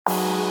Hey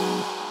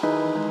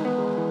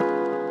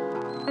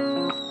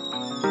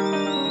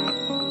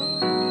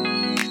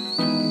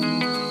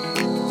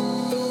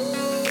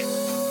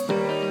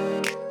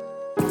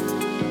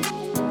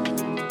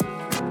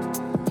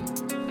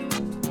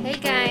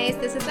guys,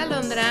 this is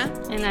Alondra.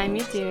 And I'm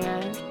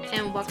Yadira.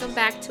 And welcome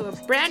back to a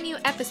brand new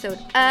episode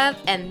of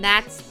And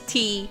That's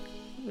Tea.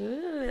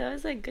 Ooh, that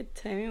was like good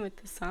timing with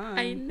the song.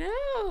 I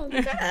know.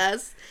 Look at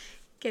us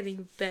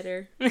getting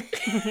better.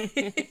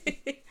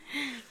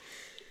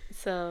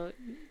 So,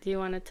 do you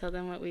want to tell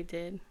them what we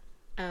did?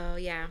 Oh,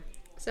 yeah.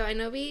 So I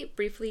know we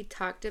briefly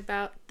talked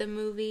about the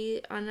movie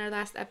on our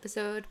last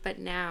episode, but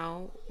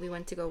now we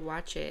went to go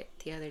watch it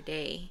the other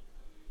day.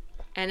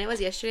 And it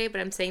was yesterday, but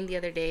I'm saying the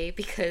other day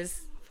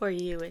because For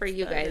you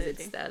guys,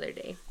 it's the other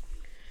day.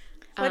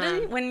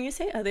 When you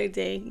say other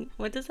day,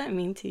 what does that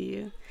mean to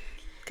you?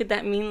 Could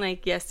that mean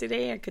like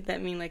yesterday or could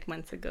that mean like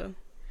months ago?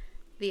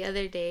 The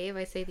other day, if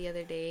I say the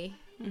other day,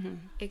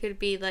 it could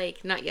be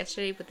like not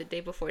yesterday, but the day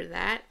before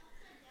that.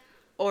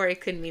 Or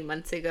it could mean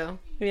months ago.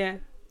 Yeah.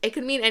 It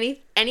could mean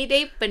any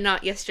day, but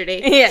not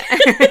yesterday. Yeah.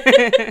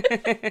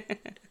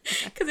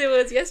 Because if it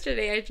was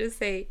yesterday, I'd just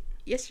say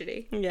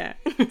yesterday. Yeah.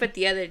 But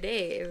the other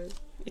day,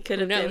 It could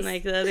have been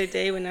like the other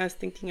day when I was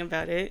thinking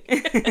about it.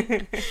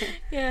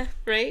 Yeah,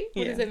 right?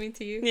 What Yeah. does that mean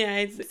to you? Yeah,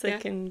 it's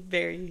like in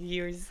very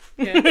years.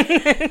 Yeah.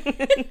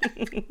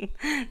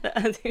 The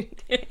other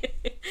day.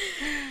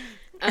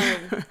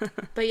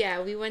 But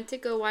yeah, we went to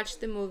go watch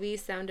the movie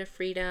Sound of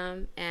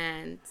Freedom,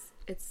 and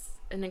it's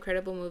an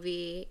incredible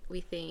movie.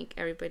 We think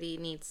everybody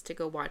needs to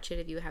go watch it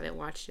if you haven't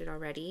watched it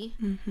already.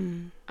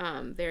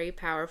 Mm-hmm. Very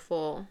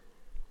powerful.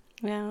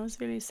 Yeah, it was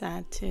really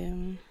sad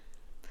too.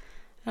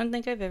 I don't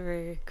think I've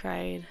ever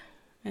cried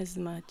as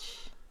much.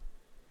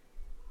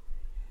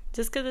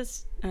 Just because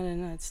it's, I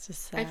don't know, it's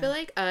just sad. I feel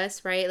like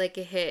us, right? Like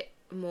it hit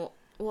more.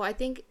 Well, I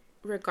think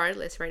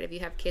regardless, right? If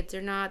you have kids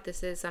or not,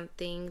 this is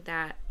something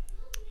that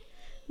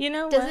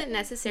doesn't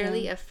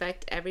necessarily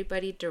affect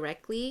everybody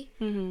directly,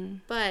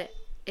 but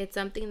it's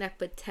something that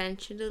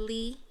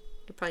potentially,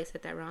 I probably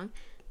said that wrong,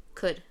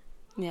 could.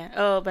 Yeah.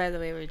 Oh, by the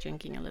way, we're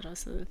drinking a little,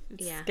 so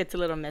it gets a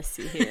little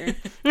messy here.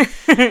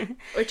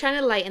 We're trying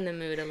to lighten the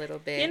mood a little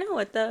bit. You know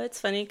what, though? It's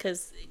funny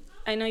because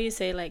I know you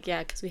say, like,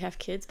 yeah, because we have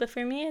kids, but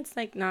for me, it's,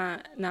 like,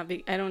 not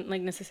big. I don't,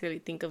 like, necessarily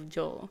think of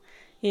Joel,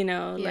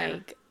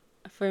 like,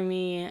 for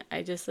me,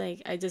 I just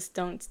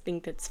don't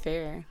think that's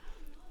fair.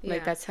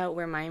 Like, that's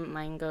where my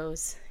mind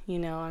goes,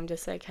 I'm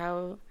just like,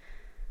 how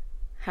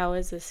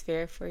is this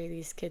fair for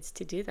these kids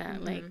to do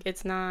that? Like,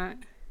 it's not,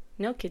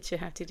 no kid should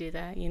have to do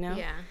that,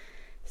 Yeah.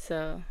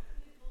 So,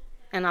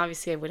 and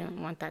obviously I wouldn't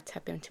want that to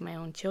happen to my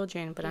own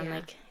children, but I'm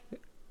like,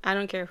 I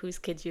don't care whose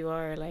kids you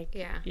are, like,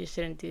 you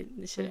shouldn't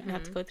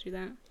have to go through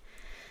that.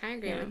 I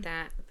agree with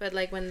that. But,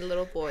 like, when the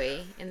little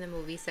boy in the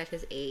movie said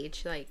his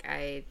age, like,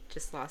 I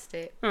just lost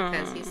it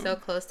because he's so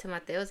close to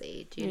Mateo's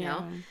age, you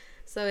know?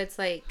 So it's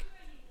like,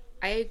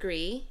 I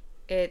agree.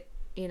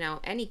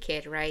 Any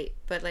kid, right?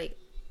 But, like,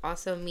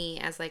 also me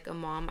as, like, a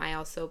mom, I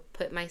also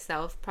put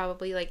myself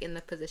probably, like, in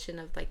the position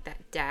of, like,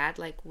 that dad.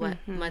 Like, what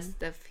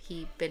must have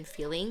he been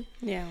feeling?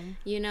 Yeah.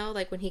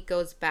 Like, when he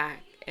goes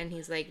back and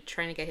he's, like,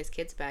 trying to get his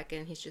kids back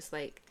and he's just,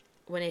 like,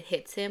 when it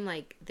hits him,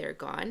 like, they're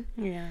gone.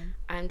 Yeah.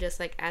 I'm just,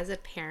 like, as a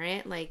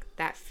parent, like,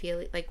 that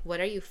feeling, like, what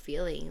are you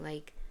feeling?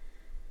 Like,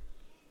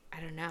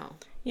 I don't know.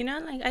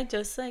 Like, I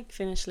just, like,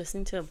 finished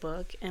listening to a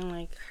book and,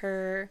 like,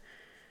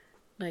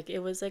 like, it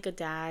was, like, a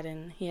dad,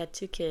 and he had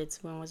two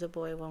kids. One was a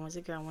boy, one was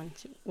a girl.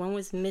 One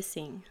was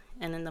missing,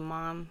 and then the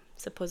mom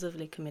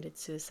supposedly committed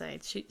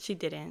suicide. She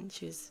didn't.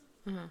 She was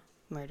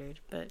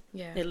murdered, but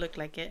it looked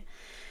like it.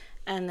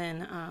 And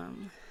then,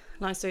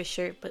 long story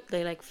short, but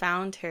they, like,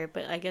 found her.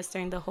 But I guess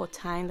during the whole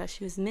time that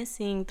she was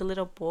missing, the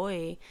little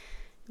boy,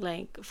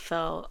 like,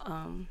 felt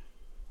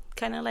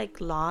kind of, like,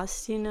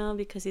 lost,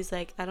 because he's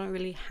like, I don't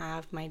really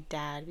have my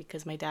dad,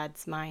 because my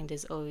dad's mind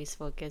is always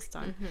focused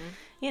on,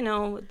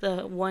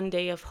 the one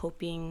day of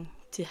hoping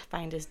to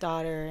find his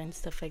daughter and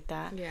stuff like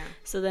that. Yeah.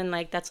 So then,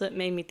 like, that's what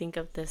made me think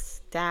of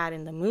this dad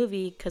in the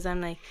movie, because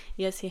I'm like,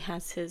 yes, he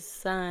has his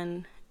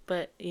son,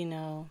 but,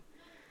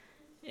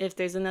 if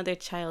there's another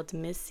child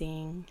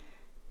missing,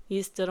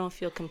 you still don't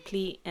feel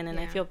complete. And then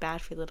I feel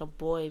bad for the little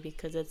boy,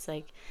 because it's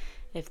like,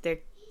 if their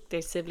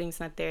siblings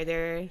not there,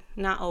 they're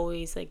not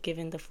always, like,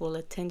 given the full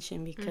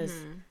attention, because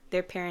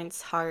their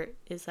parents' heart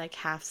is, like,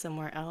 half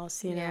somewhere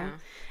else, know?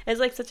 It's,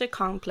 like, such a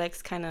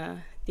complex kind of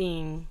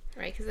thing.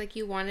 Right, because, like,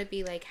 you want to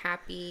be, like,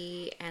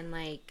 happy and,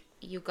 like,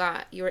 you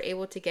were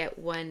able to get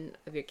one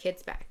of your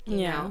kids back, you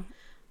know?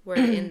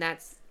 Wherein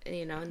that's,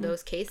 in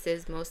those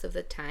cases, most of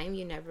the time,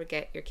 you never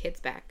get your kids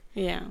back.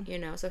 Yeah.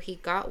 So he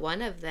got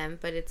one of them,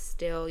 but it's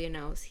still,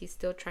 he's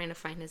still trying to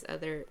find his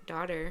other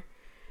daughter.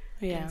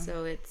 Yeah. And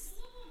so it's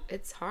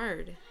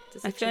hard.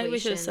 It's a I feel like we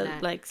should have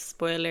said, like,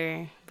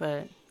 spoiler,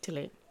 but too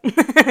late.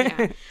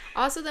 Yeah.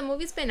 Also, the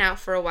movie's been out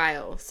for a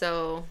while,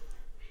 so...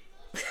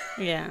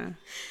 Yeah.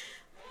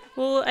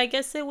 Well, I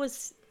guess it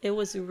was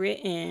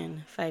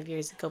written 5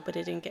 years ago, but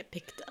it didn't get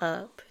picked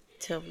up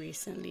till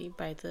recently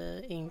by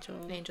the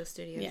Angel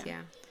Studios.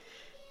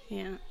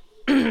 Yeah.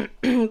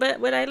 But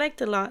what I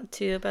liked a lot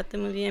too about the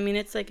movie, I mean,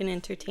 it's like an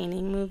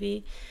entertaining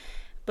movie,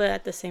 but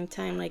at the same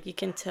time, like you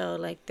can tell,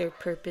 like their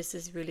purpose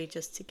is really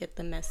just to get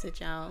the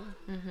message out.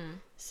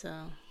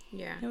 So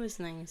Yeah. it was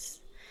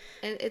nice.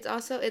 And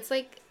it's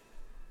like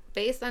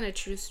based on a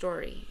true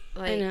story.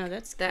 Like, I know,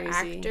 that's the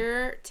crazy.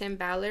 actor Tim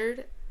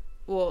Ballard,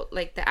 well,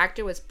 like the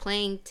actor was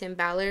playing Tim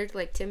Ballard.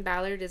 Like, Tim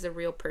Ballard is a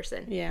real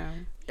person. Yeah.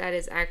 That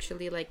is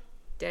actually like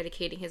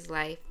dedicating his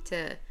life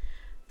to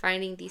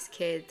finding these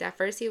kids. At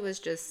first he was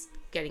just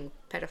getting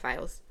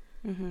pedophiles.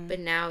 But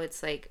now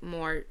it's like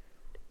more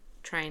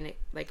trying to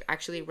like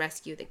actually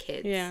rescue the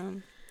kids. Yeah.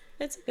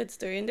 It's a good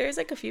story. And there's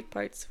like a few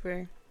parts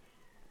where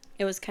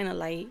it was kind of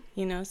light,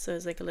 you know, so it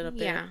was like a little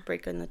bit of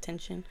break on the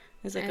tension.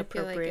 It was like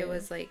appropriate. I feel like it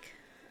was like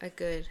a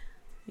good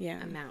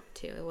amount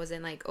too. It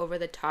wasn't like over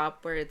the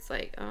top where it's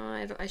like,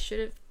 oh, I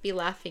shouldn't be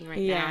laughing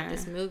right now at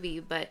this movie,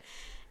 but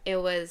it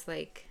was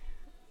like,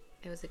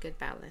 it was a good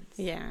balance.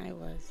 Yeah, it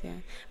was. Yeah,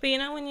 but you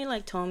know, when you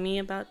like told me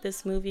about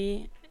this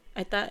movie,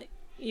 I thought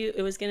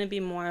it was gonna be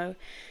more.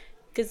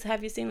 Because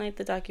have you seen like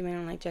the documentary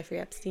on like Jeffrey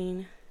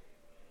Epstein?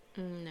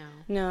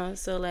 No.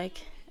 So like,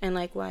 and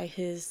like why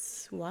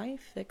his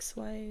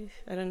ex-wife,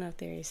 I don't know if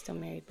they're still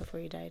married before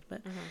he died,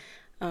 but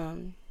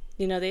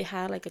you know, they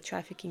had like a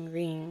trafficking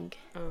ring.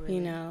 Oh, really?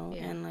 You know,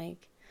 and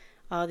like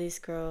all these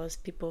girls,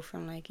 people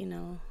from like, you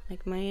know,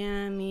 like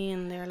Miami,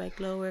 and they're like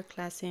lower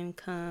class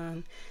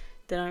income.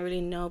 They don't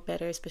really know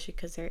better, especially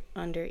because they're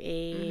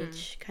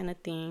underage kind of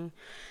thing.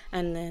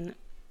 And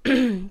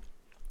then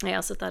I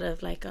also thought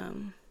of like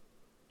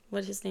what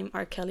is his name?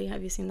 R. Kelly.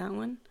 Have you seen that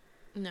one?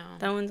 No.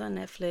 That one's on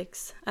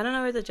Netflix. I don't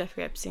know where the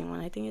Jeffrey Epstein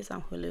one. I think it's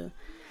on Hulu.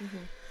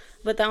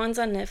 But that one's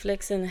on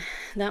Netflix, and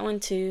that one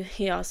too.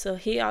 He also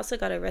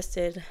got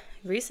arrested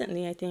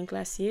recently. I think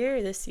last year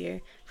or this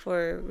year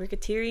for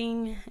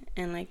racketeering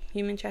and like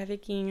human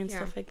trafficking and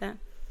stuff like that.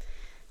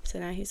 So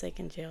now he's like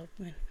in jail.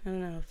 I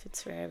don't know if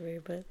it's forever,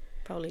 but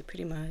probably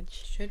pretty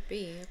much. Should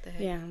be. What the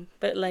heck? Yeah,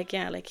 but like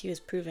like he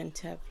was proven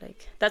to have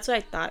like, that's what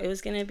I thought it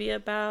was gonna be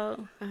about.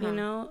 You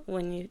know,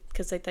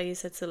 because I thought you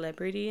said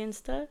celebrity and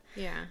stuff.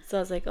 Yeah. So I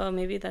was like, oh,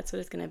 maybe that's what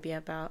it's gonna be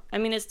about. I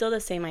mean, it's still the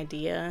same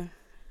idea,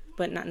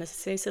 but not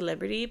necessarily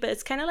celebrity. But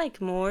it's kind of like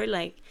more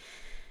like,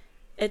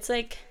 it's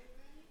like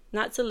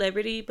not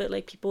celebrity, but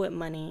like people with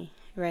money,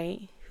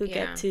 right? Who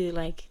get to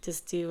like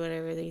just do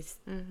whatever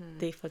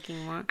they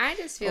fucking want. I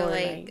just feel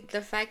like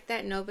the fact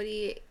that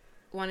nobody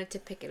wanted to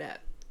pick it up,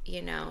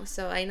 you know.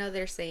 So I know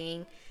they're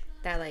saying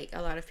that like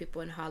a lot of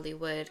people in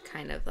Hollywood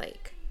kind of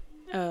like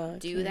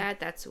do that.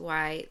 That's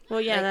why.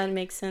 Well, yeah, like, that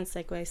makes sense.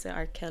 Like what I said,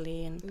 R.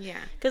 Kelly and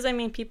because I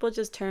mean, people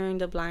just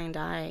turned a blind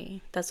eye.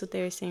 That's what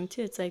they were saying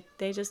too. It's like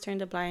they just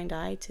turned a blind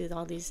eye to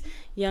all these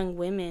young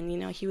women. You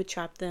know, he would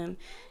trap them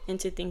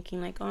into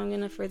thinking like, oh, I'm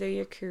gonna further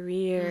your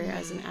career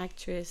as an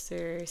actress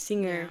or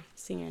singer,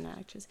 not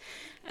actress,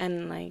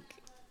 and like,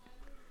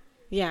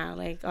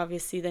 like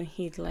obviously then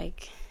he'd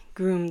like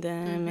groom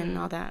them and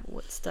all that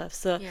stuff.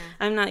 So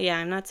I'm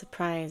not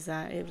surprised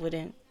that it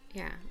wouldn't.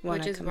 Yeah,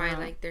 which is why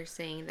like they're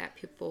saying that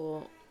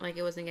people like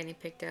it wasn't getting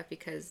picked up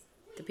because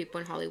the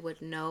people in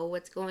Hollywood know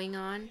what's going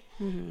on,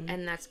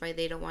 and that's why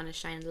they don't want to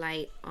shine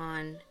light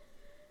on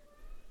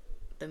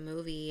the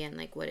movie and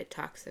like what it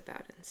talks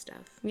about and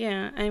stuff.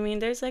 Yeah, I mean,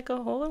 there's like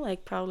a whole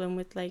like problem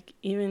with like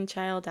even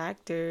child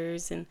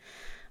actors and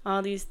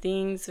all these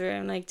things where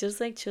I'm like, just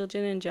like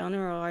children in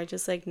general are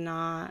just like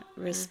not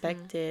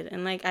respected,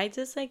 and like I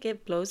just like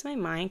it blows my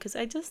mind because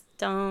I just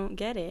don't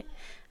get it.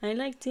 I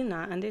like do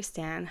not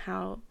understand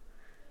how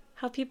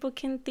people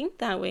can think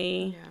that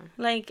way.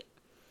 Like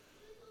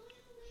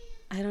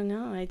I don't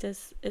know,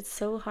 it's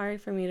so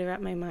hard for me to wrap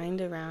my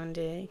mind around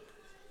it.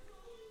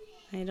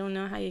 I don't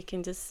know how you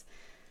can just,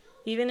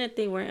 even if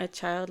they weren't a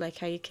child, like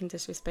how you can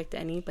disrespect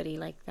anybody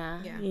like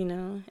that, you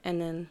know,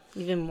 and then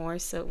even more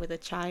so with a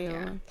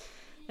child.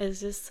 It's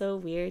just so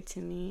weird to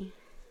me.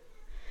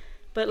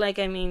 But like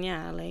I mean,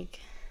 like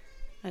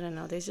I don't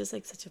know, there's just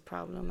like such a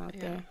problem out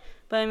there.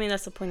 But I mean,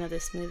 that's the point of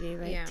this movie,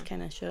 right? To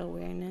kind of show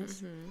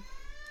awareness.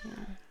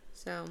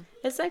 So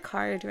it's like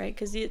hard, right?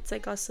 Because it's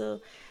like also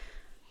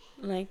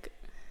like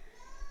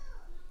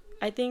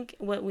I think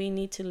what we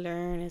need to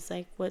learn is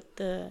like what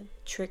the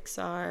tricks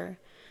are.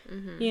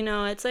 You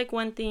know, it's like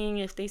one thing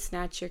if they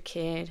snatch your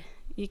kid,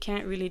 you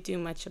can't really do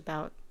much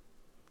about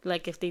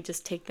like if they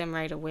just take them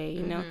right away,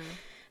 you know.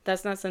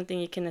 That's not something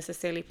you can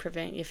necessarily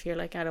prevent if you're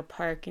like at a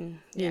park and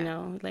you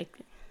know, like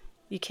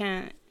you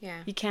can't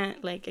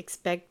like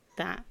expect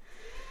that.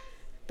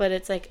 But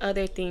it's like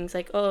other things,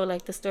 like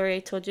like the story I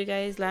told you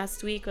guys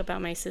last week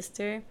about my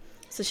sister.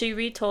 So she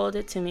retold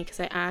it to me because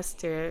I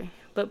asked her.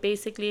 But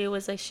basically it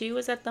was like she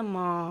was at the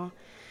mall,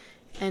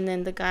 and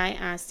then the guy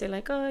asked her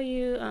like, oh,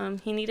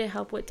 he needed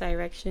help with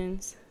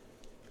directions,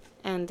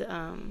 and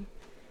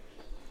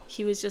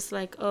he was just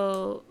like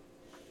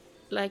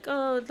like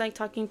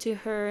talking to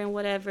her and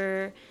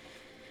whatever,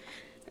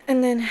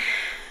 and then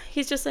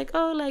he's just like,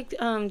 oh, like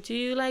do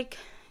you like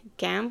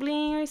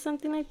gambling or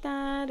something like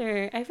that,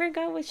 or I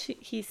forgot what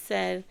he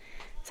said,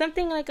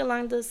 something like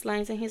along those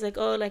lines. And he's like,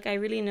 oh, like I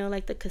really know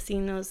like the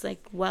casinos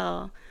like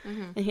well.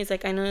 And he's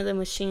like, I know the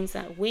machines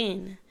that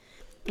win.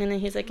 And then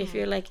he's like, if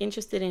you're like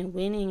interested in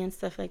winning and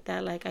stuff like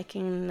that, like I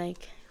can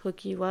like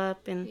hook you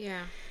up. And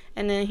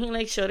and then he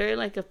like showed her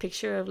like a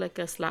picture of like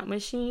a slot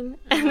machine.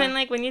 And then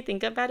like when you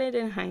think about it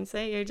in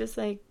hindsight, you're just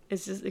like,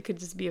 it could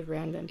just be a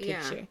random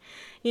picture,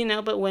 you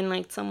know. But when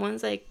like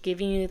someone's like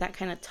giving you that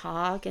kind of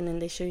talk and then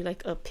they show you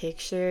like a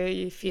picture,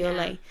 you feel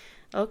like,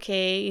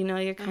 okay, you know,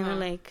 you're kind of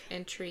like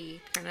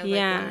intrigued, kind of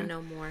like want to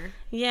know more.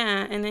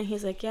 Yeah. And then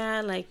he's like,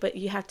 yeah, like, but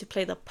you have to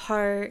play the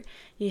part.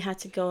 You have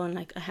to go and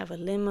like have a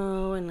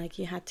limo, and like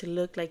you have to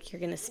look like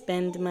you're gonna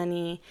spend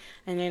money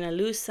and you're gonna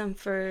lose some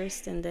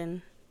first. And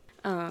then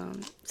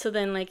so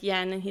then like,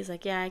 and then he's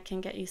like, I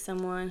can get you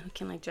someone who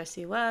can like dress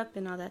you up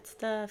and all that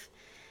stuff.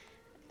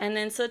 And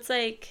then so it's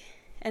like,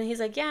 and he's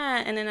like,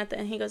 and then at the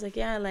end he goes like,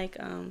 like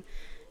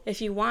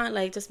if you want,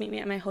 like just meet me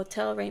at my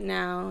hotel right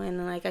now,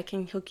 and like I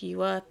can hook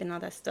you up and all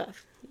that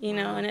stuff, you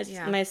know. And it's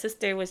my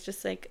sister was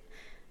just like,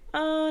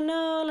 oh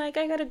no, like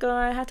I gotta go,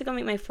 I have to go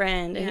meet my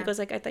friend. And he goes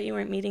like, I thought you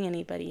weren't meeting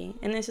anybody.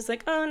 And then she's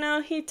like, oh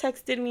no, he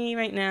texted me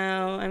right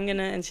now,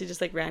 and she just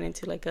like ran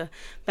into like a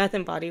Bath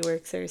and Body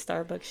Works or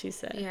Starbucks, she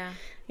said.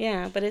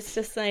 But it's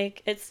just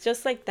like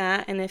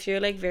that. And if you're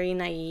like very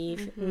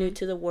naive, new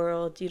to the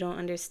world, you don't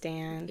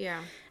understand.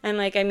 And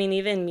like, I mean,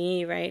 even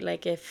me, right,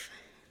 like if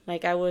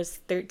like I was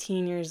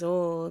 13 years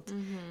old,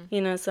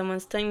 you know,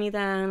 someone's telling me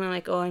that, and I'm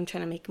like, oh, I'm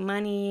trying to make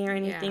money or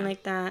anything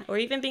like that. Or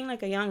even being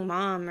like a young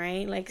mom,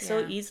 right? Like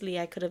so easily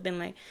I could have been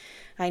like,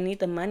 I need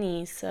the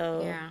money,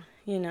 so,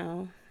 you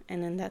know,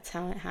 and then that's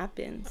how it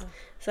happens.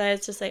 So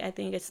it's just like, I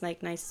think it's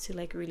like nice to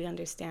like really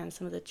understand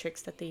some of the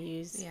tricks that they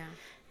use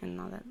and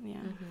all that.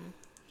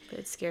 But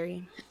it's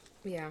scary.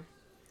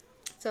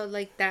 So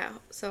like that,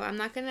 so I'm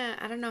not gonna,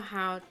 I don't know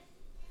how,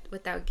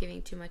 without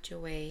giving too much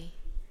away,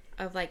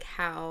 of like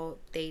how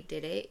they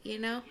did it, you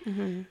know.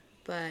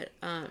 But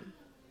I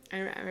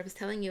was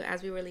telling you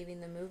as we were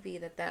leaving the movie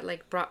that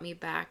like brought me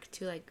back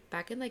to like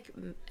back in like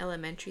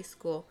elementary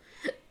school.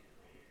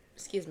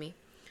 Excuse me.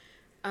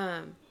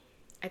 I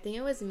think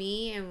it was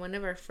me and one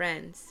of our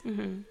friends,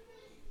 and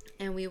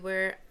we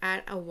were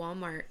at a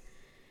Walmart,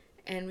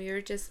 and we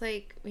were just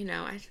like, you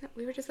know,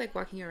 we were just like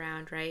walking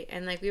around, right?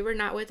 And like we were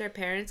not with our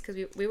parents because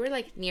we were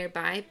like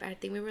nearby, but I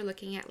think we were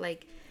looking at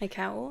like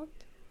how old?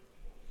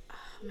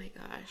 Oh my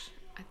gosh.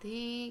 I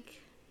think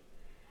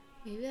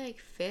maybe like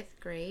 5th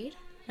grade.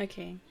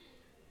 Okay.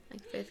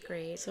 Like 5th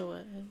grade.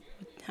 So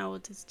how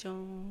old is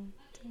Joan?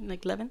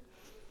 Like 11?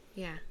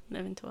 Yeah.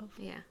 11, 12.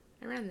 Yeah.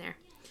 Around there.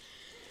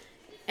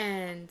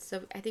 And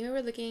so I think we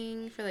were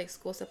looking for like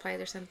school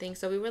supplies or something.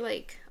 So we were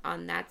like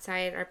on that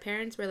side. Our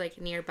parents were like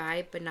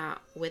nearby but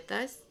not with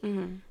us.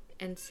 And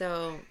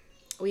so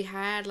we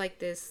had like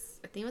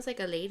this, I think it was like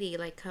a lady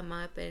like come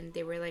up, and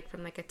they were like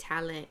from like a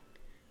talent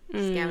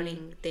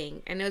scouting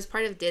thing, and it was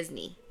part of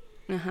Disney.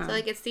 So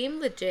like it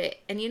seemed legit.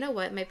 And you know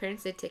what, my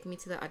parents did take me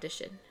to the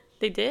audition.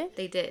 They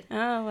did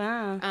Oh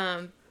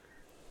wow.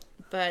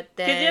 But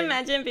then, could you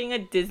imagine being a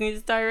Disney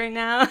star right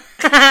now?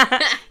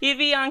 You'd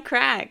be on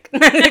crack. No,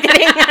 I'm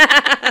kidding.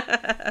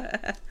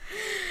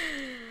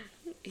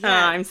 Oh,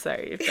 I'm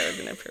sorry if that was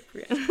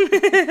inappropriate.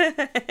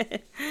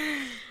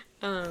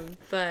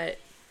 But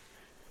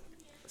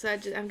so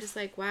I'm just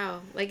like, wow,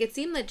 like it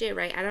seemed legit,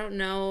 right? I don't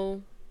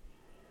know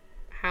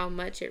how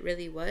much it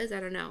really was, I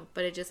don't know,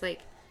 but it just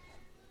like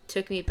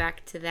took me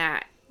back to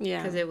that,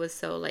 because it was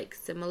so like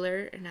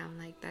similar, and I'm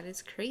like, that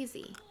is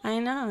crazy. I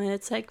know, and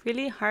it's like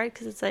really hard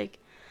because it's like,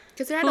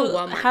 because they're at a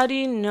Walmart. How do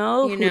you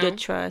know who to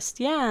trust?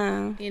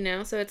 Yeah, you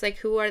know, so it's like,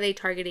 who are they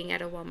targeting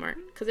at a Walmart?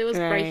 Because it was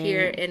right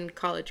here in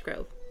College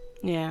Grove.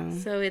 Yeah,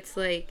 so it's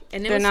like,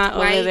 and they're not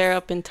over there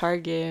up in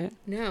Target.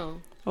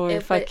 No, or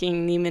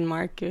fucking Neiman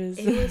Marcus.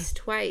 It was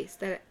twice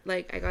that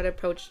like I got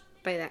approached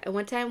by that. And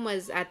one time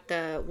was at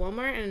the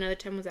Walmart, and another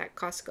time was at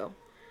Costco.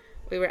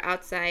 We were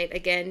outside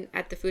again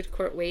at the food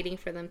court waiting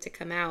for them to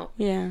come out.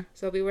 Yeah.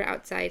 So we were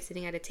outside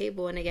sitting at a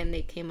table, and again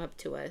they came up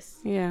to us.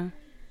 Yeah.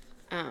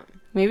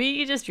 Maybe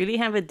you just really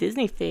have a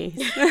Disney face.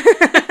 Could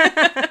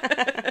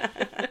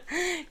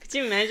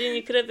you imagine?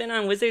 You could have been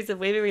on Wizards of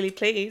Waverly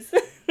Place.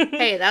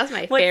 Hey, that was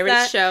my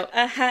favorite show.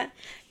 A hat.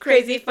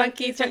 Crazy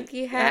funky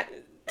chunky hat.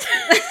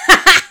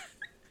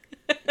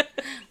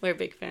 We're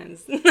big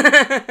fans.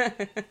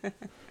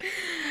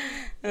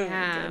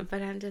 Yeah,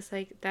 but I'm just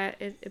like that.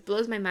 It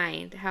blows my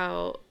mind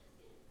how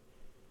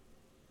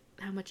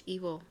much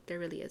evil there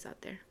really is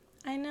out there.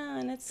 I know,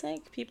 and it's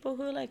like people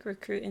who like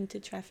recruit into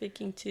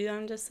trafficking too.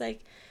 I'm just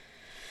like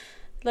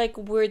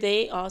were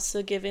they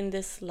also given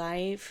this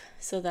life,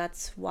 so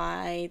that's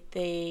why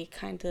they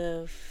kind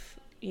of,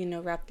 you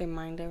know, wrap their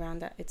mind around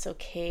that it's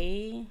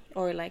okay,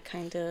 or like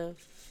kind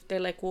of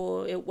they're like,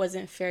 well, it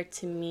wasn't fair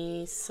to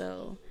me,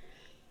 so,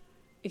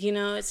 you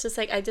know, it's just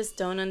like I just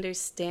don't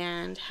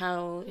understand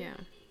how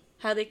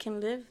they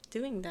can live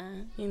doing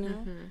that, you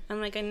know.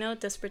 I'm like, I know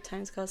desperate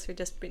times calls for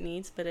desperate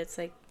needs, but it's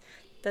like,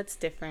 that's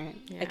different.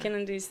 I can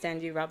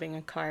understand you robbing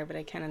a car, but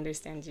I can't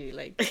understand you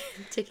like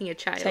taking a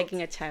child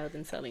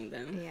and selling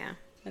them. Yeah,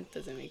 that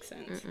doesn't make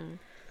sense.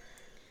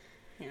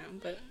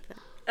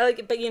 Yeah,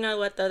 but you know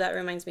what, though? That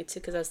reminds me, too,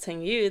 because I was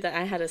telling you that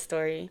I had a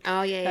story.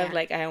 Oh, yeah. Of,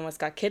 like, I almost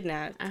got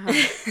kidnapped.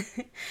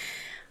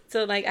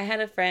 So, like, I had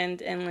a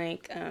friend, and,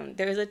 like,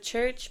 there was a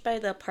church by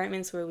the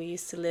apartments where we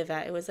used to live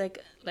at. It was,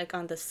 like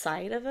on the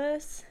side of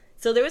us.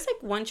 So there was,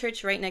 like, one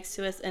church right next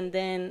to us, and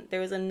then there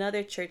was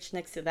another church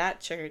next to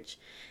that church.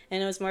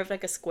 And it was more of,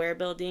 like, a square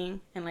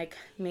building and, like,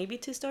 maybe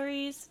 2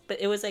 stories.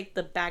 But it was, like,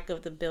 the back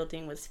of the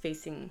building was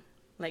facing,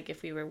 like,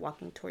 if we were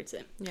walking towards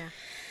it. Yeah.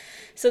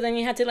 So then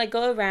you had to, like,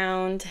 go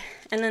around.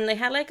 And then they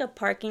had, like, a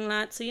parking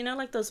lot. So, you know,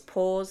 like, those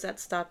poles that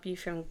stop you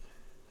from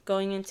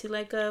going into,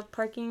 like, a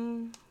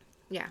parking...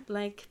 Yeah.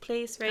 Like,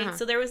 place, right?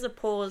 So there was the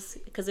poles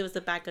because it was the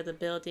back of the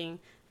building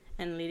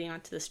and leading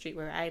onto the street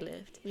where I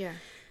lived. Yeah.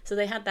 So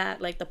they had that,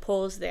 like, the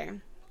poles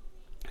there.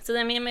 So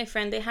then me and my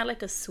friend, they had,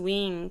 like, a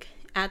swing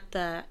at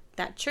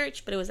that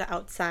church, but it was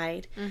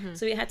outside.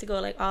 So we had to go,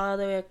 like, all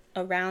the way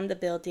around the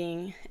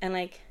building. And,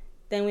 like,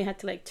 then we had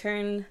to, like,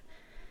 turn,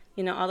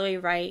 you know, all the way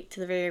right to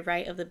the very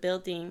right of the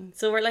building.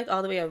 So we're, like,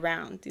 all the way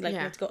around. Like, we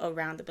have to go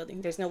around the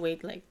building. There's no way,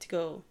 like, to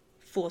go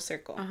full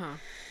circle.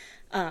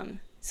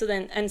 So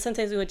then, and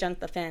sometimes we would jump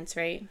the fence,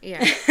 right?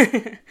 Yeah.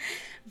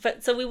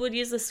 But so we would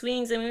use the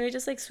swings, and we were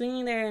just, like,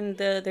 swinging there, and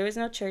there was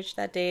no church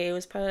that day. It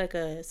was probably, like,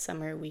 a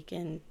summer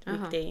weekday.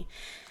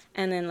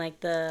 And then,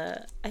 like,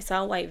 I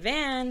saw a white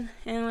van,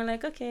 and we're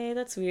like, okay,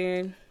 that's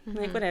weird.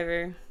 Like,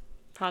 whatever.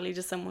 Probably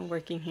just someone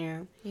working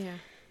here. Yeah.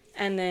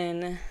 And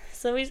then,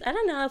 so I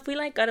don't know if we,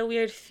 like, got a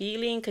weird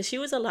feeling, because she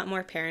was a lot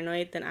more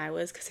paranoid than I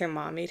was, because her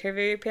mom made her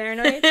very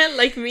paranoid.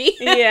 Like me?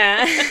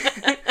 Yeah.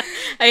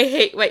 I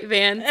hate white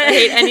vans. I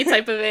hate any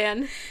type of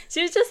van.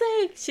 She was just,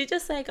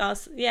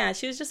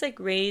 like,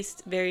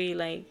 raised very,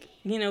 like,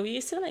 you know, we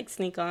used to, like,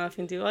 sneak off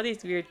and do all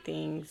these weird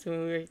things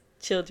when we were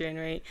children,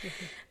 right?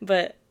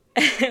 But,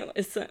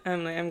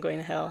 I'm going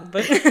to hell.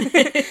 But,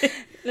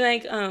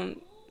 like,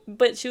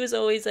 but she was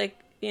always, like,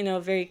 you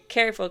know, very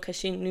careful because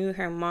she knew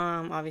her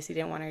mom obviously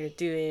didn't want her to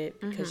do it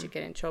because she'd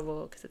get in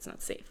trouble because it's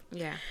not safe.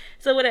 Yeah.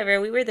 So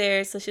whatever, we were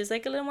there. So she was,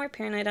 like, a little more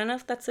paranoid. I don't know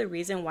if that's the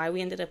reason why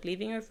we ended up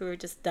leaving or if we were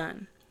just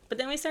done. But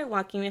then we started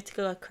walking. We had to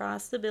go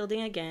across the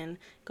building again,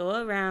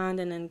 go around,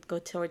 and then go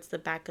towards the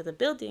back of the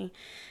building.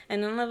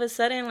 And then all of a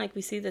sudden, like,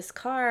 we see this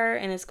car,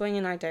 and it's going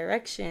in our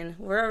direction.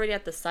 We're already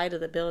at the side of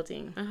the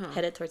building,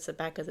 headed towards the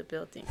back of the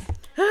building.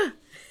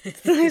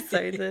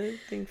 Sorry, the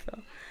thing fell.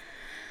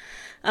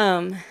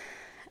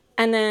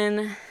 And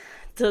then...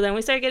 So then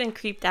we started getting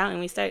creeped out, and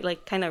we start,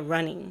 like, kind of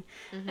running.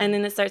 And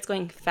then it starts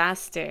going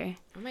faster.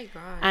 Oh, my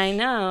gosh. I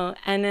know.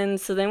 And then,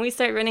 so then we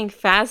start running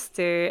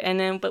faster. And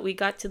then, but we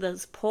got to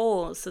those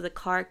poles, so the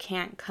car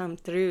can't come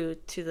through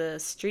to the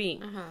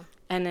street.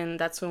 And then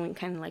that's when we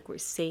kind of, like, were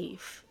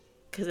safe.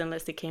 Because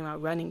unless they came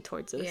out running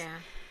towards us. Yeah.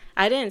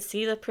 I didn't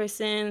see the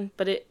person,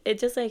 but it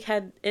just, like,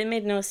 it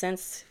made no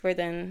sense for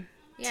them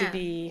to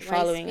be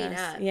following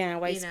us.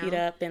 Why speed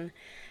up? And...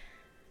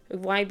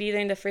 why be there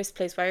in the first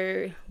place?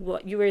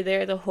 You were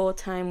there the whole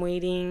time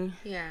waiting.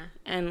 Yeah.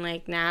 And,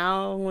 like,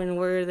 now when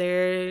we're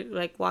there,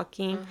 like,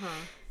 walking,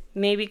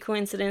 maybe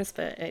coincidence,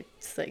 but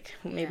it's, like,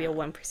 maybe a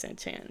 1%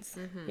 chance.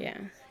 Yeah.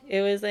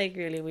 It was, like,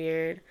 really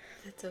weird.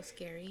 That's so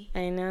scary.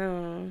 I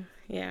know.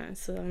 Yeah.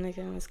 So I'm like,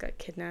 I almost got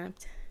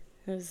kidnapped.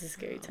 It was a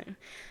scary time.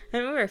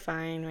 I mean, we were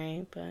fine,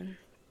 right? But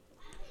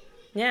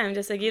yeah, I'm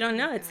just like, you don't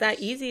know. It's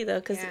that easy,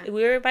 though, because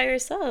we were by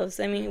ourselves.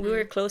 I mean, we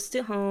were close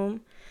to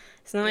home.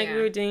 It's not like we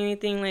were doing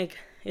anything, like,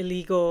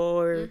 illegal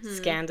or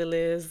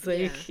scandalous.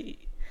 Like, it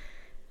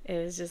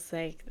was just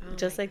like,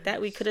 that.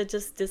 We could have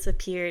just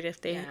disappeared if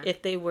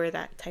they were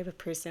that type of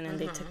person and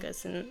they took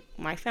us. And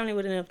my family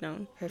wouldn't have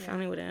known. Her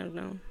family wouldn't have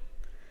known.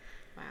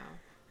 Wow.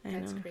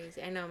 That's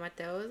crazy. I know.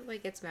 Mateo,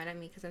 like, gets mad at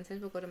me because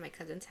sometimes we'll go to my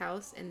cousin's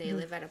house and they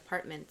live at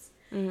apartments.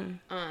 And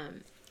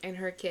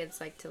her kids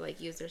like to, like,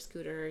 use their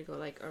scooter or go,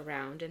 like,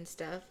 around and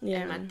stuff. Yeah.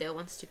 And Mateo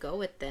wants to go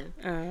with them.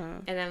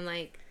 And I'm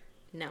like...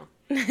 no,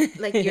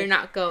 like, you're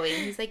not going.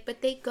 He's like,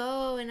 but they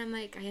go. And I'm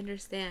like, I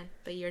understand,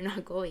 but you're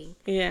not going.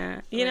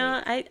 Yeah. You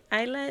know,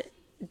 I let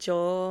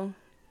Joel,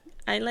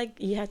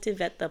 you have to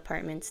vet the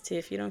apartments too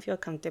if you don't feel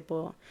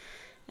comfortable.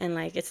 And,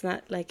 like, it's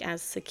not, like,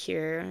 as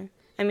secure.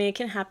 I mean, it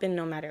can happen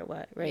no matter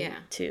what, right? Yeah.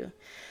 Too.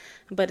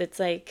 But it's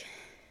like,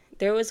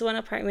 there was one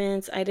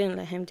apartment, I didn't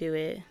let him do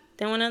it.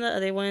 Then one of the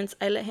other ones,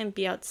 I let him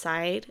be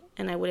outside,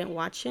 and I wouldn't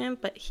watch him,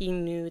 but he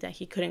knew that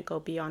he couldn't go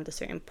beyond a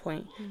certain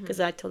point. Because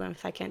I told him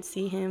if I can't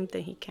see him,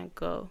 then he can't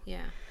go.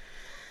 Yeah.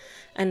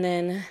 And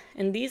then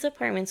in these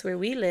apartments where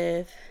we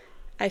live,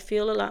 I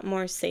feel a lot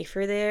more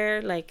safer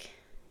there. Like,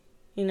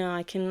 you know,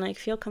 I can, like,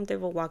 feel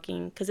comfortable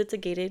walking, because it's a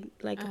gated,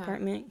 like,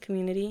 apartment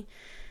community.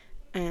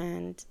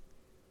 And,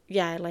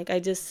 yeah, like, I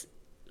just...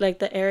 like,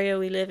 the area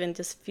we live in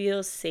just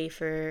feels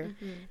safer.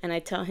 And I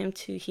tell him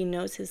he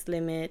knows his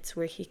limits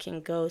where he can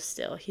go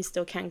still. He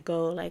still can't go,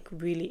 like,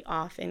 really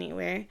off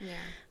anywhere.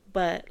 Yeah.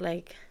 But,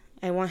 like,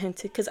 I want him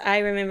to, because I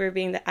remember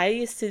I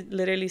used to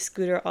literally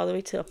scooter all the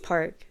way to a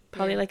park,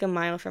 probably like a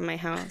mile from my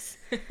house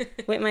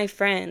with my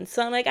friends.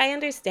 So I'm like, I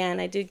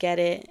understand. I do get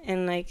it.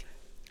 And, like,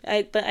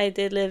 but I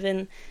did live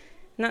in,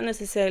 not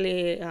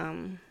necessarily,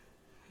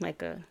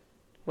 like, a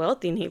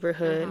wealthy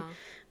neighborhood,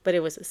 but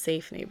it was a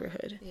safe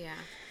neighborhood. Yeah.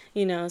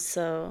 You know,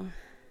 so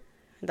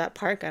that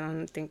park I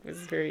don't think was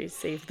very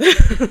safe now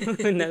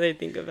that I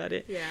think about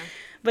it. Yeah.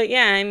 But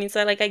yeah, I mean,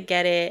 so like I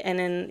get it. And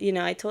then, you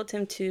know, I told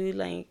him to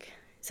like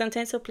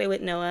sometimes he'll play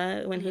with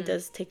Noah when he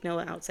does take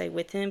Noah outside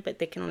with him, but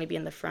they can only be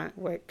in the front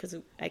work because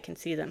I can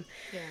see them.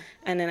 Yeah.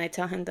 And then I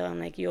tell him though, I'm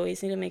like, you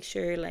always need to make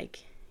sure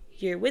like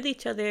you're with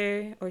each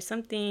other or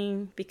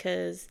something,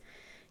 because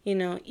you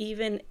know,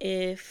 even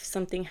if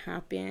something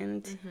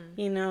happened,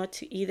 you know,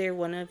 to either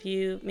one of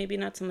you, maybe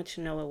not so much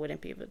Noah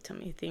wouldn't be able to tell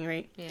me anything,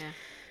 right? Yeah.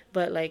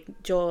 But like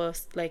Joel,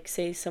 like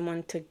say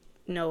someone took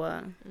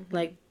Noah,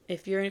 like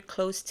if you're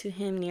close to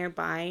him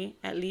nearby,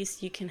 at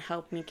least you can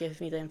help me, give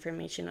me the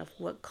information of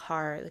what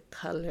car, the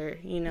color,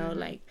 you know,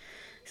 like,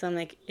 so I'm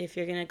like, if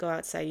you're gonna go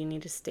outside, you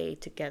need to stay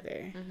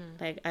together.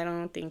 Like, I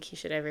don't think he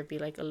should ever be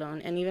like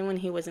alone. And even when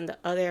he was in the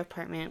other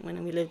apartment,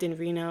 when we lived in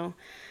Reno,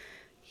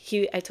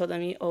 I told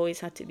him you always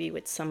have to be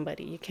with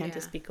somebody. You can't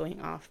just be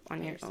going off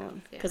on your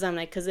own. Because I'm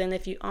like, because then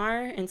if you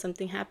are and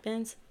something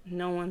happens,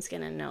 no one's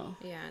gonna know.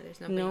 Yeah,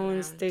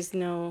 there's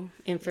no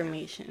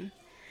information.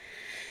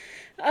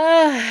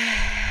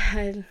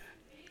 I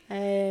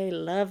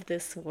love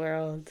this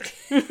world.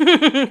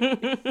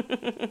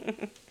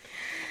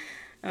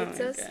 It's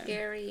so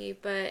scary,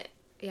 but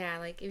yeah,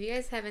 like if you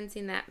guys haven't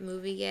seen that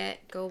movie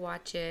yet, go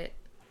watch it.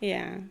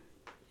 Yeah.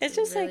 It's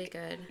just really like,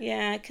 good.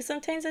 Yeah, because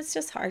sometimes it's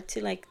just hard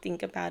to like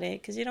think about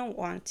it because you don't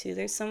want to.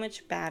 There's so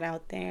much bad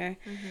out there,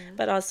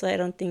 but also I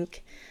don't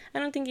think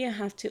you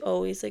have to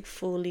always like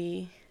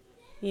fully,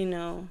 you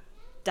know,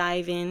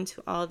 dive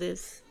into all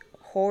this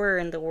horror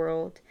in the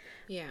world.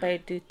 Yeah. But I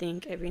do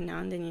think every now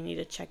and then you need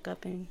to check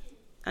up and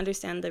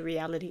understand the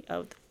reality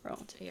of the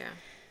world. Yeah.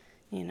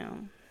 You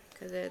know.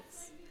 Because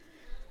it's,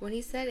 when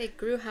he said it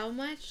grew how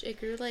much? It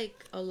grew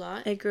like a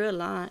lot. It grew a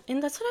lot,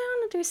 and that's what I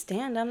don't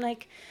understand. I'm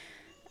like,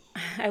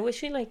 I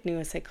wish we like knew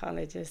a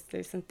psychologist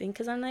or something,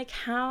 because I'm like,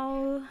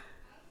 how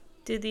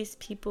do these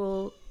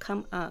people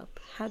come up?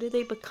 How do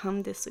they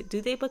become this way?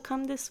 Do they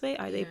become this way?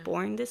 Are they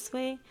born this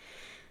way?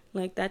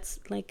 Like, that's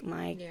like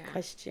my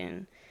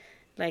question.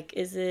 Like,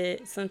 is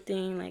it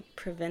something like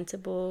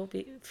preventable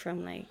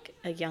from like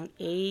a young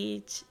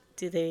age?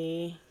 Do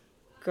they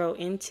grow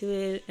into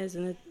it as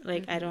an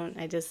like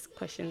I just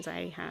questions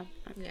I have.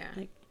 Yeah.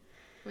 Like,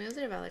 I mean, those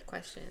are valid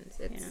questions.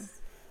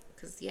 It's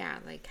because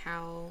like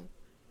how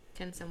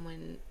can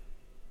someone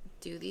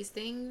do these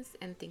things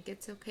and think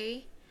it's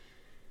okay?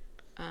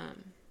 But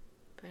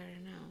I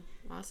don't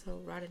know. Also,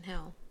 rot in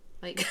hell.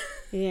 Like,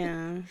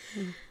 yeah.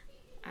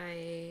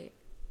 I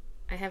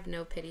have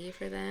no pity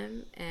for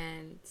them,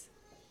 and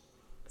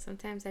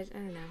sometimes I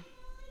don't know.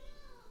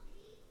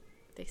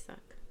 They suck.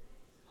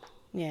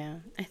 Yeah,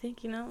 I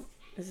think, you know,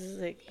 this is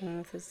like, I don't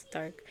know if it's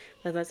dark,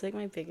 but that's like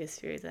my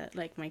biggest fear, that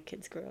like my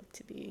kids grow up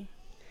to be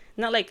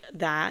not like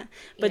that,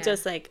 but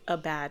just like a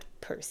bad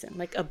person,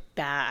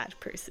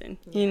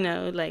 you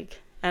know,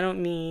 like I don't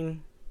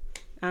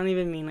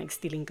even mean like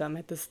stealing gum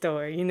at the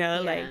store, you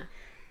know, like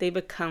they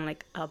become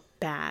like a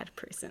bad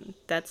person.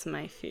 That's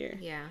my fear.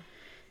 Yeah.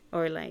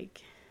 Or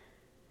like,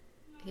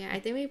 I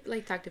think we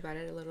like talked about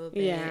it a little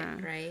bit,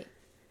 right?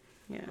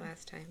 Yeah.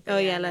 Last time.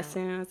 But last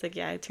time I was like,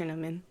 I turn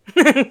them in.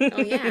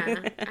 Oh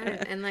yeah.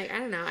 I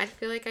don't know. I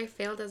feel like I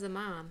failed as a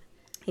mom.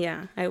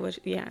 Yeah, I would.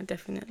 Yeah,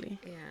 definitely.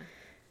 Yeah.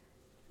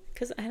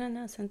 Because I don't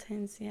know.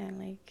 Sometimes,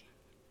 like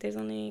there's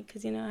only,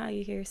 because you know how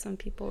you hear some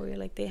people where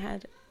like they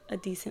had a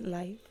decent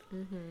life.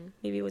 Mm-hmm.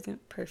 Maybe it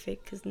wasn't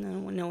perfect because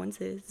no one's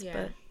is. Yeah.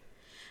 But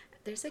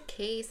there's a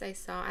case I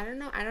saw. I don't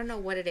know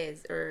what it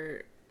is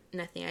or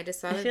nothing. I just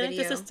saw the video. I feel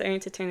like this is starting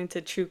to turn into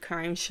a true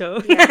crime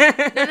show.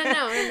 Yeah.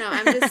 No.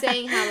 I'm just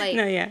saying how like.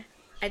 No, yeah.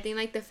 I think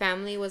like the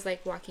family was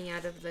like walking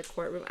out of the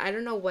courtroom. I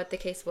don't know what the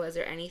case was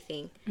or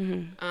anything.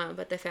 Mm-hmm.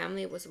 But the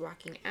family was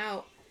walking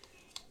out.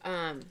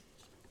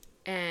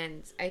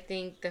 And I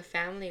think the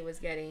family was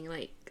getting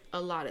like a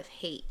lot of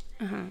hate.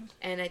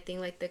 And I think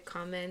like the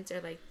comments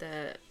or like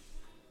the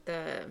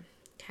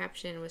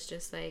caption was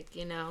just like,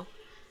 you know,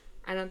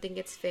 I don't think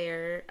it's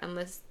fair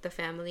unless the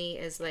family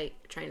is like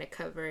trying to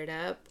cover it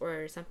up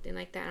or something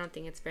like that. I don't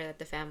think it's fair that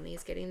the family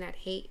is getting that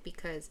hate,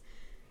 because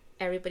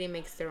everybody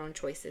makes their own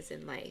choices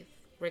in life,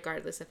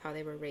 regardless of how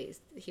they were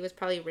raised. He was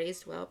probably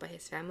raised well by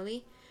his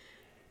family.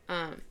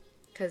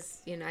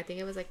 Because, you know, I think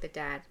it was like the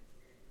dad.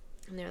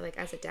 And they're like,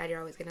 as a dad, you're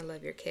always going to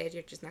love your kid.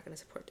 You're just not going to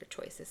support their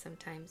choices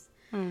sometimes.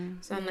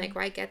 So I'm like,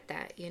 well, I get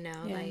that, you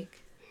know,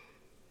 like,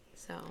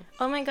 so.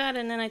 Oh my God.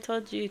 And then I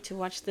told you to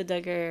watch the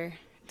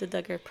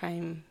Duggar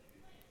Prime.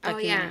 Oh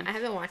yeah, I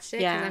haven't watched it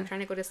because I'm trying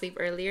to go to sleep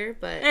earlier,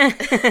 but.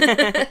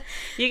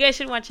 You guys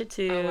should watch it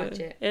too. I'll watch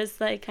it. It's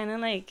like kind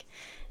of like,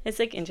 it's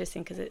like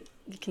interesting because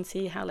you can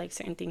see how like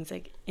certain things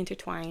like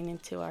intertwine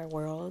into our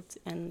world,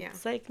 and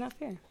it's like not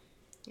fair.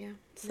 Yeah.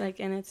 It's like,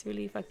 and it's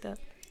really fucked up.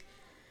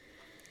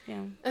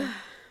 Yeah.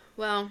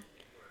 Well,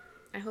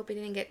 I hope it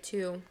didn't get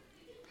too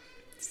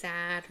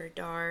sad or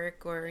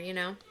dark, or, you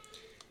know,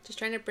 just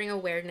trying to bring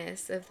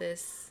awareness of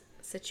this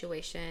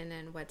situation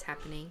and what's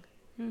happening.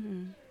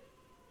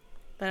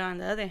 But on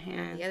the other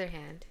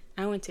hand,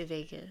 I went to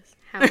Vegas.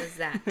 How was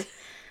that?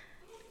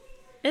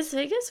 It's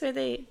Vegas where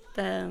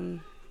the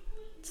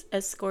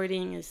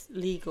escorting is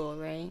legal,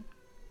 right?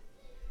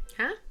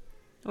 Huh?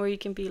 Or you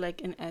can be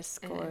like an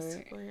escort.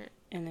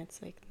 And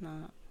it's like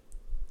not.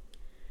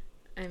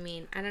 I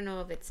mean, I don't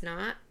know if it's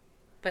not,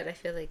 but I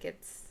feel like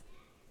it's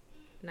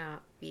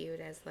not viewed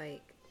as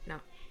like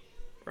not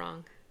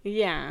wrong.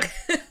 Yeah.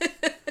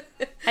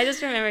 I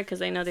just remember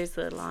because I know there's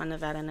the law in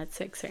Nevada and it's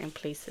like certain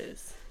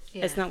places.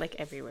 Yeah. It's not like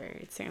everywhere.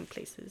 It's certain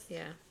places.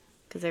 Yeah.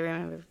 Because I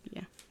remember,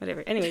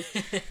 whatever. Anyways.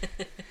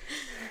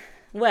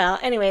 Well,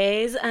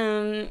 anyways,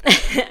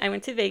 I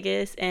went to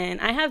Vegas and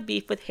I have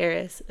beef with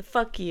Harris.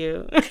 Fuck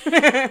you.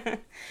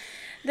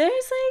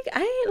 There's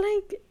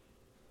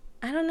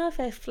I don't know if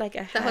I've I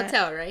had... The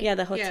hotel, right? Yeah,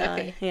 the hotel. Yeah,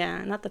 okay.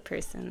 Yeah, not the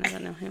person. I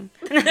don't know him.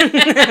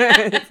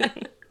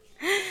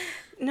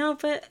 No,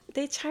 but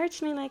they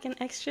charged me like an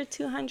extra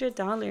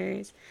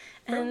 $200.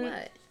 For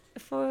what?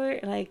 For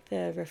like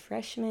the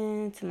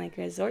refreshments and like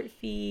resort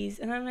fees.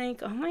 And I'm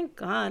like, oh my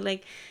God,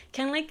 like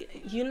can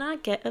like you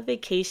not get a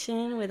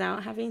vacation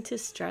without having to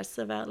stress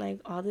about like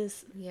all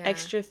this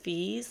extra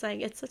fees?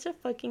 Like it's such a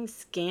fucking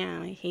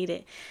scam. I hate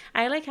it.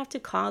 I like have to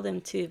call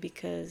them too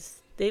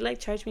because they like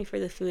charge me for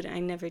the food and I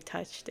never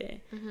touched it.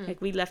 Mm-hmm.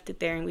 Like we left it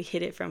there and we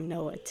hid it from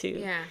Noah too.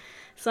 Yeah.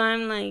 So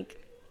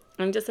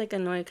I'm just like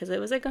annoyed because it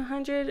was like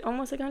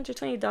almost like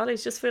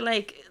 $120 just for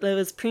like it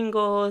was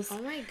Pringles. Oh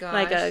my gosh.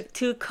 Like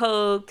 2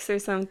 Cokes or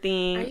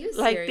something. Are you serious?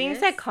 Like things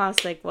that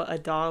cost like what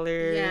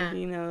 $1. Yeah.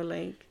 You know,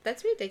 like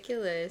that's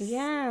ridiculous.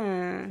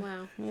 Yeah.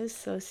 Wow. It was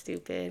so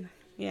stupid.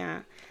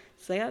 Yeah.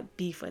 So I got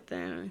beef with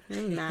them.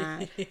 I'm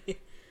mad.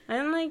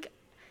 I'm like,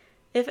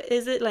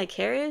 is it like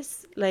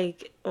Harris,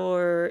 like,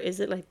 or is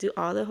it like do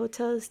all the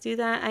hotels do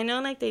that? I know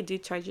like they do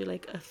charge you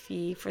like a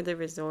fee for the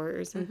resort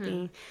or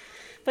something. Mm-hmm.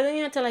 But then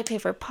you have to like pay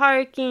for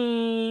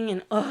parking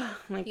and oh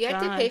my God. You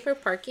have to pay for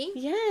parking?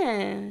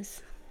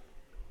 Yes.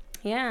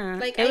 Yeah.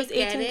 Like it was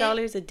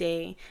 $18 a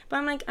day. But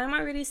I'm like, I'm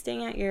already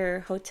staying at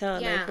your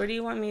hotel. Yeah. Like, where do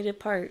you want me to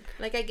park?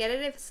 Like I get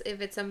it if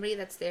it's somebody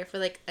that's there for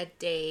like a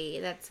day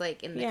that's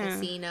like in the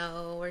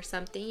casino or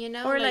something, you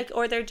know?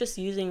 Or they're just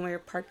using your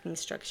parking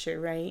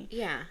structure, right?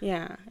 Yeah.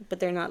 Yeah. But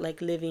they're not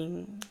like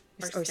living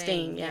or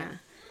staying. Yeah.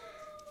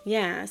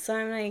 Yeah. So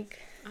I'm like,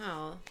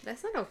 oh,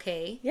 that's not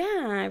okay.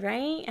 Yeah,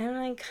 right? And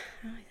I'm like,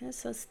 oh, that's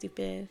so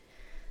stupid.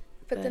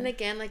 But then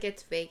again, like,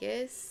 it's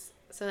Vegas.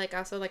 So, like,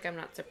 also, like, I'm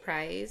not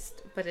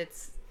surprised. But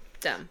it's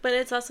dumb. But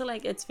it's also,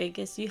 like, it's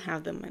Vegas. You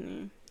have the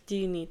money. Do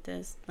you need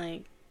this?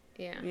 Like,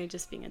 yeah. You're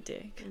just being a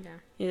dick.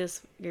 Yeah.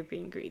 You're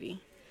being greedy.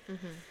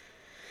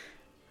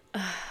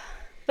 Mm-hmm.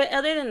 But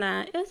other than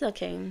that, it was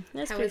okay. It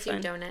was How pretty was your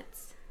fun.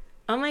 donuts?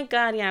 Oh, my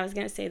God. Yeah, I was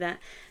going to say that.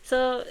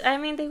 So, I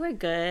mean, they were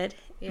good.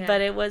 Yeah.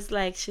 But it was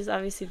like she's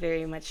obviously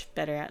very much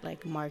better at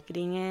like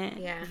marketing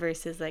it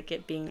versus like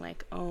it being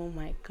like, oh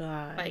my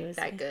God, like it was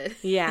that good.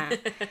 Yeah.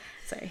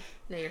 Sorry.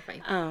 No, you're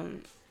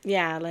fine.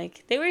 Yeah,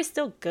 like they were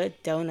still good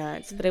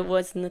donuts, but it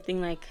was nothing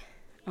like,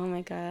 oh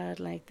my God,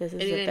 like this is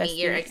the best. It didn't meet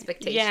your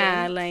expectation.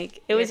 Yeah,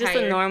 like it was just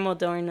a normal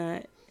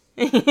donut.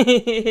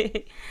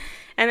 And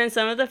then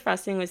some of the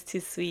frosting was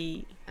too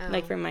sweet,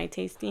 like for my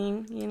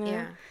tasting, you know.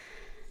 Yeah.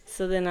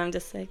 So then I'm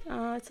just like,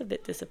 oh, it's a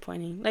bit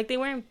disappointing. Like they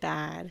weren't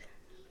bad.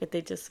 But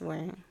they just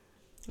weren't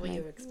what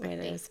you were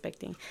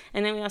expecting.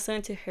 And then we also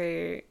went to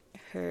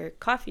her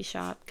coffee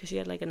shop because she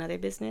had like another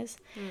business.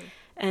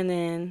 And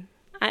then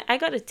I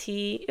got a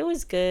tea. It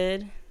was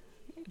good,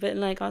 but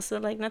like also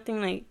like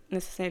nothing like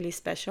necessarily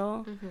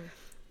special.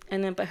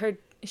 And then but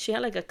she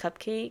had like a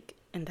cupcake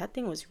and that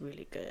thing was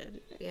really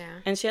good. Yeah.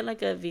 And she had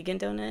like a vegan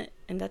donut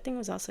and that thing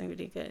was also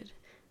really good.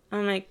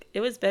 I'm like,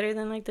 it was better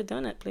than like the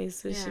donut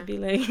place. It should be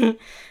like,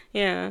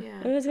 yeah.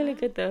 It was really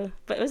good though,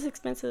 but it was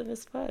expensive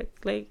as fuck.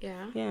 Like,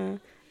 yeah.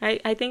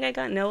 I think I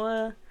got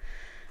Noah,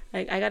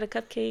 like I got a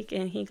cupcake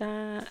and he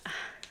got,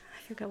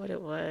 I forgot what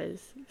it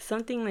was,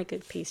 something like a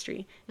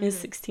pastry. It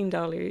was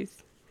 $16.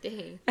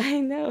 Dang. I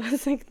know. I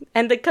was like,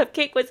 and the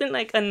cupcake wasn't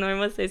like a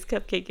normal size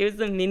cupcake. It was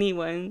the mini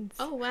ones.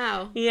 Oh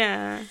wow.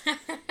 Yeah.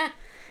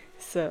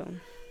 So,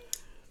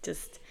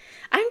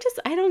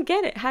 I don't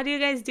get it. How do you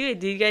guys do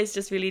it? Do you guys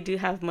just really do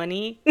have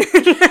money?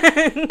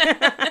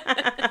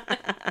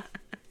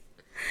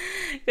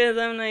 Because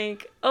I'm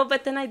like, oh,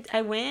 but then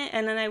I went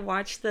and then I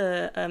watched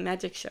the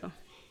magic show.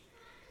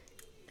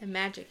 The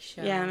magic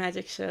show? Yeah,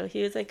 magic show.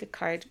 He was like a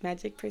card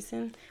magic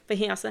person, but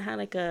he also had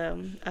like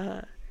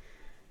not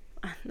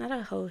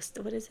a host.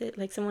 What is it?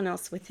 Like someone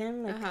else with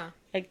him, like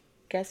a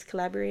guest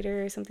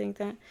collaborator or something like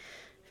that.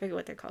 I forget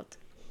what they're called.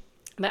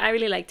 But I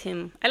really liked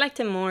him. I liked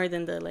him more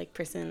than the like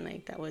person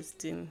like that was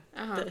doing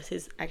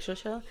his actual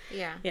show.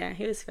 Yeah. Yeah,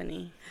 he was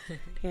funny.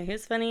 Yeah, he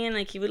was funny and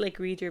like he would like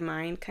read your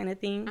mind kind of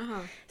thing.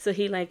 So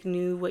he like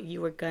knew what you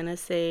were gonna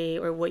say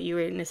or what you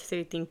were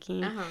necessarily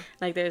thinking.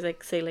 Like there's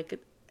like say like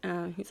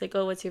he's like,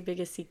 oh, what's your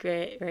biggest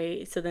secret,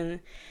 right? So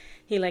then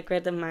he like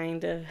read the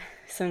mind of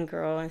some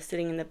girl and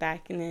sitting in the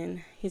back, and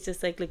then he's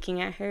just like looking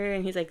at her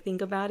and he's like,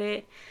 think about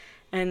it,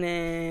 and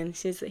then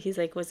he's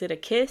like, was it a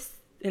kiss?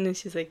 And then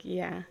she's like,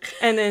 yeah.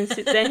 And then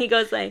then he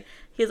goes like,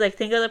 he's like,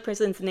 think of the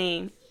person's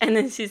name. And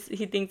then he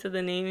thinks of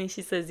the name and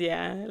she says,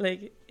 yeah.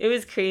 Like, it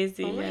was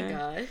crazy. Oh my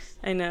gosh.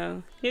 I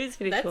know. It was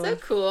pretty cool.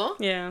 That's so cool.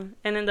 Yeah.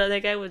 And then the other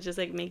guy would just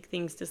like make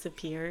things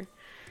disappear.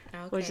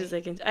 Okay. Which is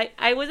like,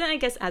 I wasn't, I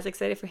guess, as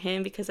excited for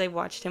him because I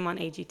watched him on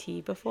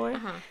AGT before.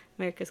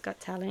 America's Got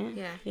Talent.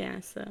 Yeah. Yeah,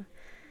 so.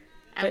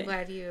 I'm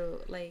glad you,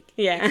 like...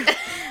 Yeah.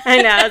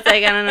 I know. I was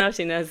like, I don't know if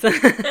she knows.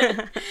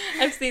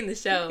 I've seen the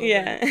show.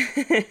 Yeah.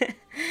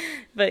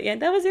 But yeah,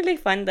 that was really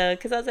fun, though,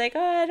 because I was like, oh,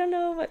 I don't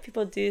know what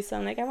people do. So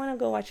I'm like, I want to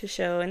go watch a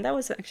show. And that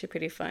was actually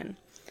pretty fun.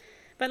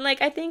 But,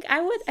 like, I think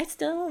I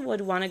still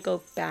would want to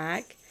go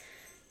back.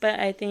 But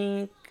I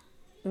think,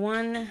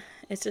 one,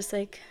 it's just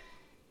like,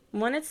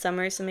 one, it's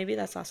summer. So maybe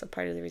that's also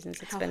part of the reason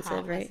it's expensive, How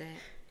hot right? was it?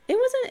 It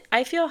wasn't,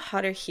 I feel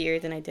hotter here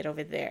than I did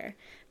over there.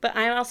 But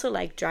I also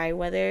like dry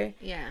weather.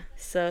 Yeah.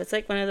 So it's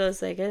like one of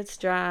those, like, it's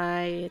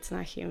dry, it's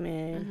not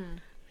humid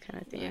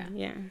kind of thing.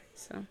 Yeah.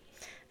 So,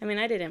 I mean,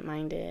 I didn't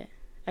mind it.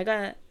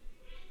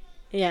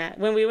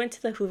 When we went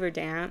to the Hoover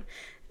Dam,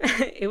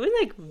 it was,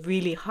 like,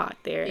 really hot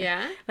there.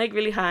 Yeah? Like,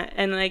 really hot.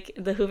 And, like,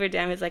 the Hoover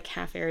Dam is, like,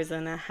 half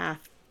Arizona,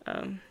 half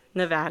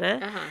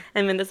Nevada.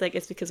 And Minda's like,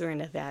 it's because we're in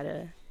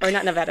Nevada. Or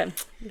not Nevada,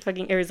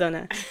 fucking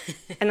Arizona.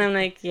 And I'm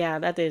like, yeah,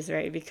 that is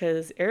right.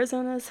 Because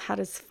Arizona's hot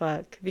as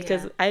fuck.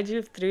 Because I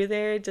drove through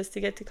there just to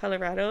get to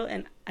Colorado.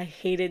 And I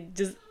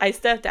hated I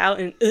stepped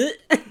out and... It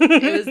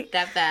was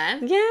that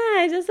bad? Yeah,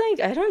 I just like,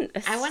 I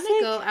want to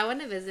go. I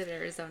want to visit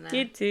Arizona.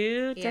 You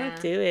do? Yeah.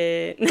 Don't do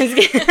it.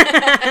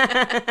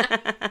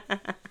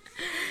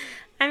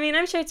 I mean,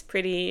 I'm sure it's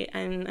pretty.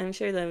 I'm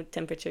sure the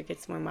temperature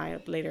gets more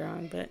mild later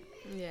on, but...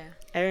 Yeah.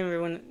 I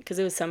remember because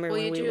it was summer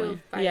when we went.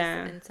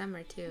 Yeah. In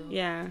summer too.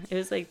 Yeah. It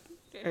was like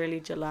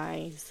early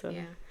July, so.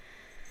 Yeah.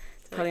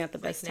 It's probably not the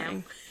best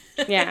time.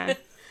 Yeah.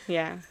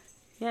 Yeah.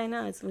 Yeah, I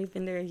know. We've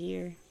been there a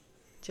year.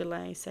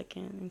 July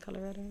 2nd in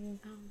Colorado.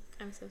 Oh,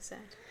 I'm so sad.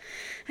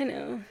 I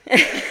know.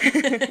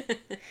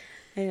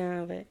 I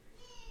know, but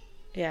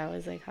yeah, it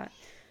was like hot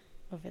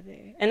over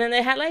there. And then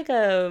they had like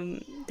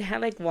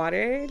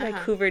water, like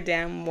Hoover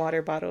Dam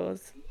water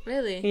bottles.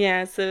 Really?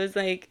 Yeah, so it was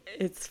like,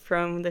 it's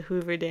from the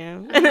Hoover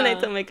Dam. And then I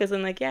told my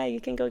cousin, like, yeah,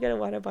 you can go get a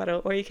water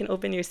bottle, or you can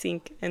open your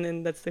sink, and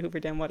then that's the Hoover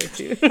Dam water,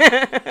 too.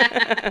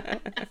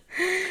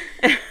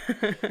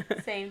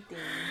 Same thing.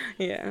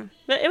 Yeah.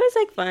 But it was,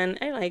 like, fun.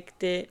 I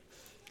liked it.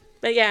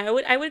 But, yeah,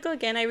 I would go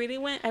again.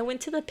 I went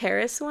to the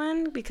Paris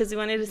one, because we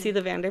wanted to see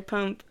the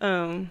Vanderpump,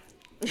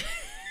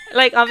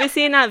 like,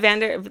 obviously not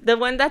the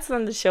one that's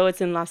on the show,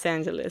 it's in Los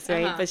Angeles,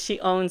 right? But she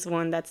owns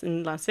one that's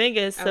in Las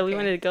Vegas, so we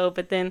wanted to go,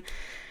 but then...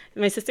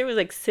 My sister was,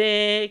 like,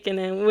 sick, and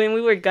then when we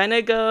were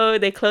gonna go,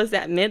 they closed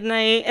at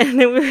midnight, and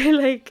then we were,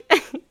 like,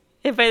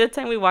 if by the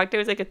time we walked, there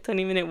was, like, a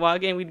 20-minute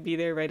walk, and we'd be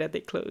there right at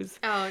they closed.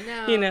 Oh,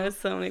 no. You know,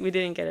 so, like, we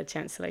didn't get a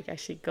chance to, like,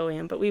 actually go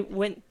in, but we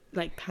went,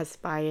 like,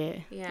 passed by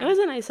it. Yeah. It was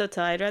a nice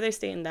hotel. I'd rather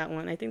stay in that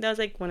one. I think that was,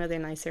 like, one of the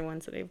nicer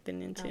ones that I've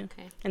been into.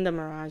 Okay. And the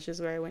Mirage is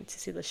where I went to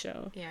see the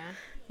show. Yeah.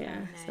 Yeah. Oh,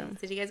 nice. So.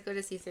 Did you guys go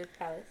to Caesar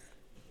Palace?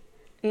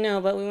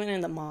 No, but we went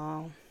in the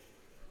mall.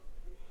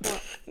 Well,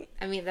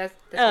 I mean, that's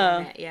what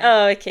I meant, yeah.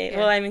 Oh, okay. Yeah.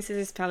 Well, I mean,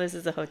 Caesar's Palace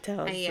is a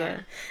hotel,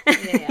 yeah. So.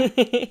 Yeah.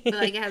 So,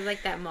 like, it has,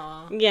 like, that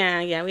mall.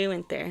 Yeah, we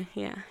went there.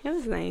 Yeah, it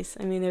was nice.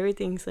 I mean,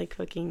 everything's, like,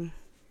 fucking,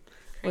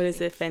 crazy. What is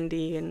it,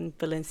 Fendi and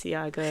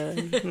Balenciaga.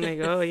 And I'm like,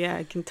 oh, yeah,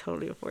 I can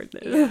totally afford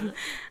this. Yeah.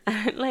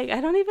 I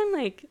don't even,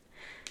 like,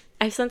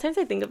 sometimes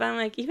I think about it,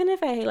 like, even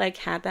if I, like,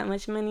 had that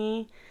much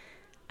money,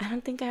 I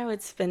don't think I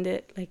would spend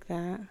it like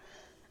that.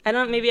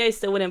 Maybe I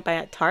still wouldn't buy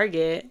at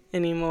Target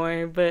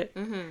anymore, but...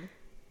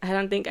 I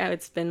don't think I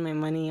would spend my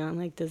money on,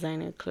 like,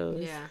 designer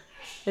clothes. Yeah.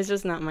 It's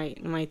just not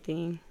my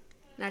thing.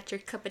 Not your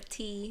cup of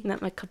tea.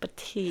 Not my cup of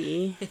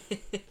tea.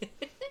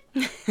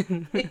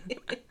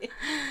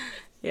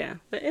 Yeah,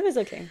 but it was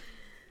okay.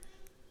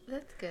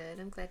 That's good.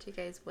 I'm glad you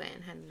guys went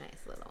and had a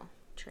nice little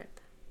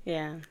trip.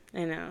 Yeah,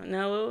 I know.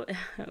 No,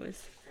 it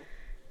was...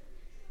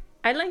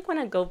 I'd, like, want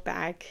to go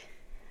back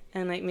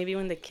and, like, maybe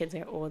when the kids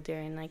are older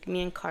and, like,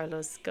 me and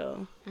Carlos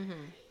go.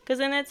 Because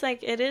then it's,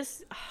 like, it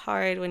is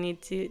hard when you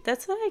do...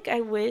 That's why, like,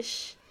 I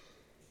wish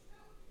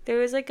there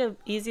was, like, a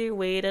easier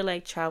way to,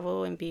 like,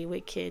 travel and be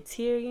with kids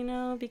here, you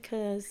know?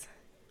 Because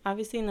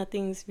obviously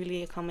nothing's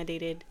really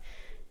accommodated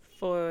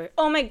for...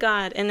 Oh, my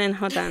God. And then,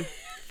 hold on.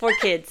 For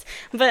kids.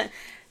 But,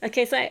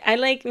 okay, so I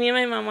like... Me and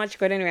my mom watch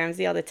Gordon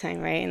Ramsay all the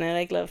time, right? And I,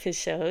 like, love his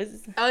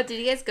shows. Oh, did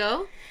you guys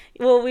go?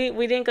 Well, we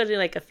didn't go to,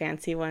 like, a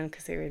fancy one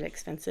because they were really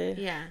expensive.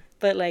 Yeah.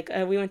 But, like,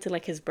 we went to,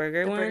 like, his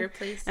burger one. Burger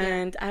place, yeah.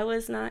 And I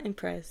was not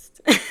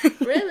impressed.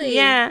 Really?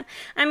 Yeah.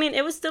 I mean,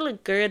 it was still a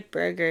good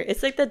burger.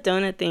 It's like the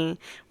donut thing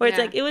where it's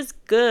like, it was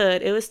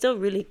good. It was still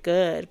really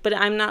good. But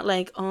I'm not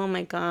like, oh,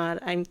 my God,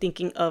 I'm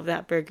thinking of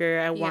that burger.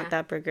 I want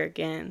that burger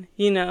again.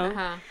 You know?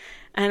 Uh-huh.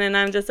 And then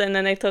and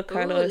then I told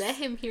Carlos. Ooh, let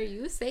him hear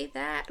you say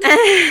that.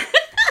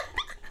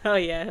 Oh,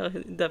 yeah. He'll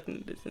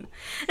definitely listen.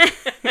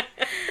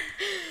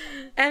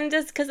 And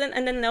just because,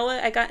 and then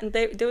Noah,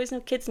 there was no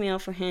kids' meal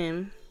for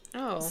him.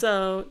 Oh.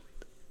 So,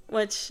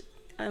 which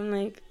I'm like, I don't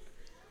even like, I feel like I would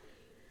spend, like, $100 on,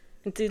 like, dinner. You know, because obviously nothing's really accommodated for kids here, you know? Because I'm like,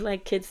 do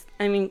like kids?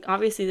 I mean,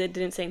 obviously they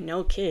didn't say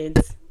no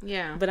kids.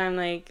 Yeah. But I'm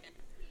like,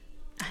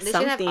 they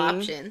should have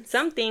options.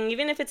 Something,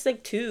 even if it's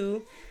like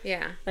 2.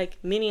 Yeah. Like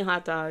mini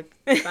hot dog.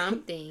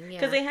 Something, yeah.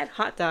 Because they had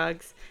hot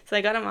dogs. So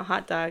I got them a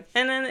hot dog.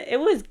 And then it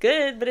was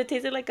good, but it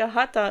tasted like a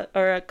hot dog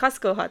or a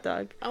Costco hot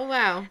dog. Oh,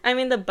 wow. I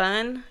mean, the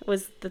bun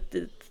was the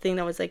thing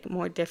that was like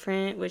more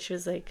different, which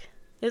was like,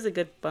 it was a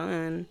good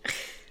bun.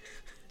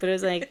 But it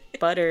was like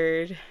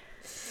buttered.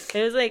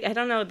 It was like, I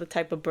don't know the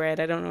type of bread.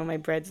 I don't know my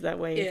breads that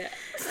way. Yeah.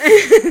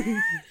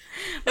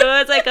 But it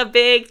was like a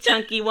big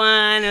chunky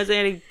one. It was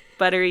like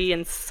buttery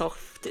and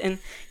soft and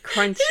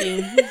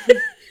crunchy.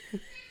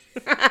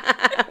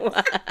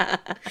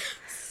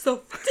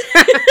 Soft.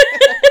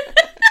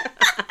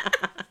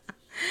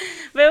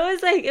 But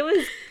it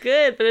was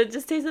good, but it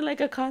just tasted like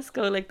a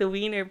Costco, like the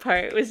wiener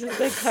part was just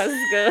like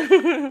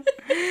Costco.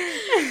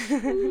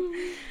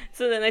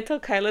 So then I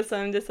told Kyla, so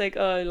I'm just like,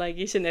 oh, like,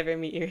 you should never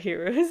meet your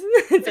heroes.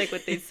 It's like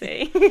what they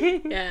say.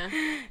 Yeah.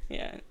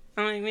 Yeah.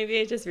 I'm like, maybe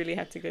I just really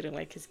have to go to,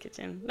 like, his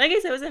kitchen. Like I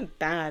said, it wasn't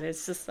bad.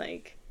 It's just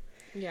like...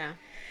 Yeah.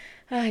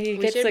 You we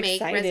get should so make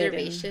excited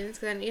reservations, because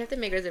then you have to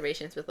make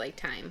reservations with, like,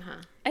 time,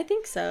 huh? I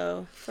think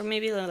so. For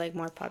maybe the, like,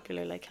 more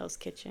popular, like, Hell's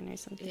Kitchen or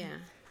something. Yeah.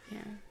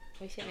 Yeah.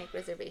 We should make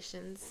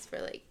reservations for,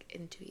 like,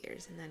 in 2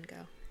 years and then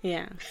go.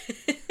 Yeah.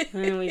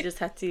 And we just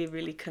have to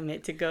really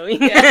commit to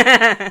going.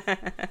 Yeah.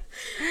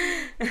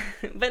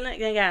 But, like,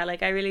 yeah,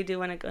 like, I really do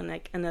want to go,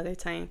 like, another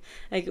time.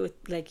 Like, with,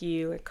 like,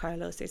 you or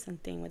Carlos or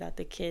something without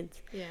the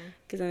kids. Yeah.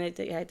 Because then,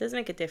 it does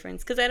make a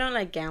difference. Because I don't,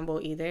 like,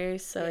 gamble either.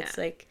 So it's,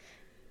 like...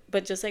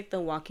 But just, like, the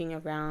walking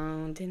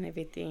around and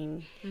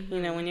everything. Mm-hmm.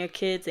 You know, when you're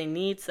kids, they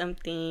need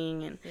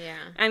something. And yeah.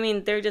 I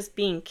mean, they're just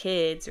being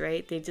kids,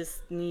 right? They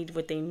just need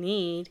what they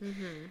need.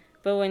 Mm-hmm.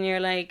 But when you're,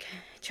 like,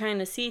 trying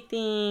to see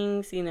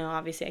things, you know,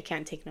 obviously I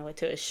can't take Noah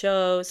to a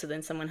show. So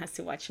then someone has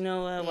to watch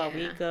Noah while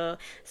we go.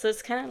 So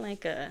it's kind of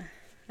like a...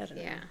 I don't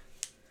know.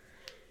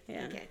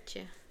 Yeah. I get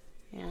you.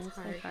 Yeah, it's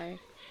hard.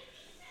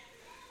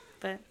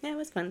 But, yeah, it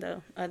was fun,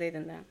 though, other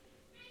than that.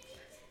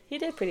 He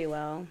did pretty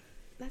well.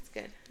 That's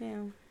good.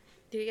 Yeah.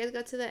 Did you guys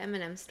go to the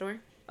M&M store?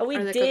 Oh, we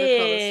did.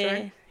 Coca-Cola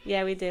store?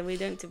 Yeah, we did. We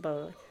went to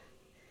both.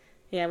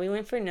 Yeah, we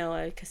went for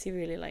Noah because he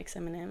really likes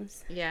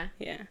M&Ms. Yeah.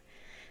 Yeah.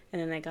 And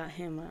then I got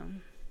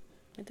him,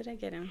 what did I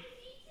get him?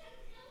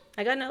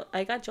 I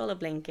got Joel a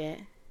blanket.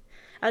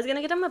 I was going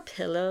to get him a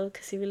pillow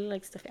because he really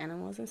likes stuffed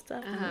animals and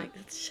stuff. Uh-huh. And like,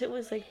 that shit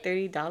was like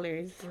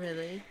 $30.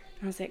 Really?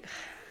 I was like,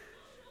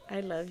 I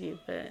love you,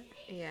 but...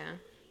 Yeah.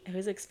 It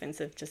was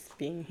expensive just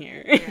being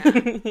here. Yeah.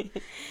 The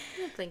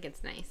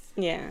blanket's nice.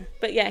 Yeah.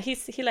 But yeah,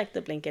 he liked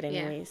the blanket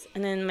anyways. Yeah.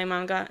 And then my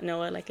mom got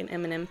Noah like an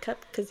M&M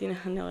cup because you know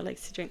how Noah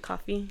likes to drink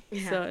coffee.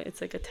 Yeah. So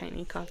it's like a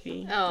tiny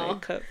coffee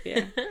cup.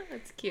 Yeah.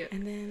 That's cute.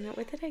 And then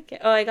what did I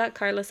get? Oh, I got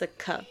Carlos a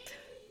cup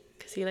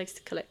because he likes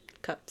to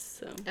collect cups.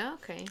 So. Oh,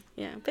 okay.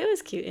 Yeah. But it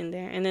was cute in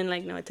there. And then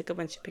like Noah took a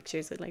bunch of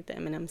pictures with like the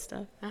M&M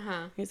stuff.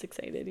 Uh-huh. He was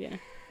excited. Yeah.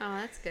 Oh,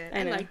 that's good.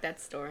 I like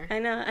that store. I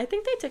know. I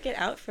think they took it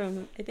out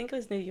from, I think it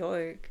was New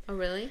York. Oh,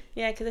 really?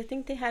 Yeah, because I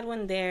think they had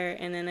one there.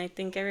 And then I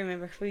think I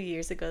remember a few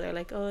years ago, they're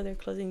like, oh, they're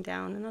closing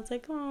down. And I was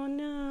like, oh,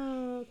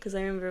 no. Because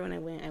I remember when I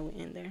went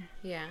in there.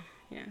 Yeah.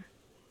 Yeah.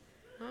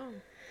 Oh.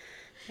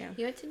 Yeah.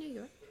 You went to New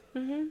York?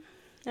 Mm-hmm.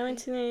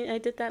 I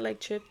did that, like,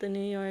 trip to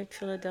New York,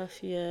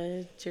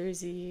 Philadelphia,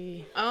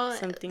 Jersey. Oh,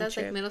 something that's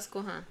trip. like middle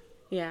school, huh?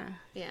 Yeah.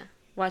 Yeah.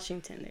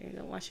 Washington. There you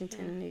go.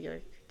 Washington, New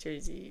York,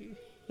 Jersey.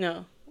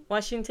 No.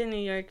 Washington, New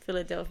York,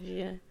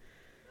 Philadelphia.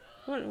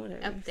 Whatever.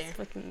 Up there. It's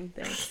fucking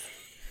there.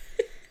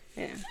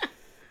 Yeah.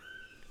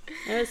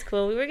 It was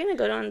cool. We were going to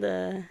go on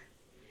the...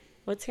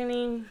 What's her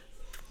name?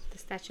 The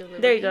Statue of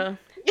Liberty. There you go.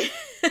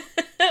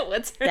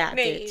 What's her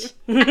name? Bitch.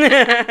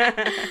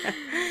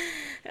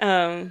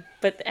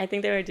 But I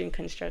think they were doing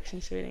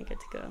construction, so we didn't get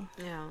to go.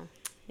 No.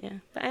 Yeah.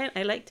 But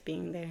I liked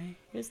being there.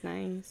 It was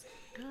nice.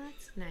 Oh,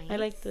 that's nice. I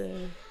like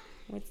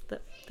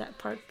that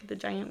park, the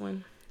giant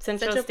one.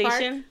 Central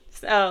Station?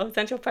 Park? Oh,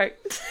 Central Park.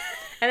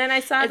 And then I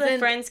saw the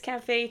Friends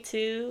Cafe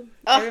too.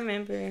 Oh, I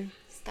remember.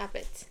 Stop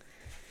it.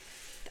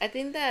 I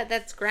think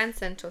that's Grand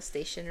Central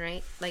Station,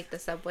 right? Like the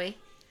subway.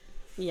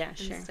 Yeah, and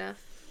sure.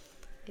 Stuff.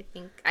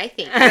 I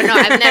think. I don't know.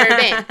 I've never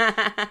been.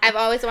 I've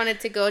always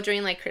wanted to go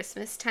during like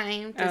Christmas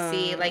time to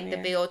see like the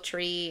big old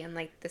tree and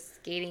like the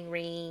skating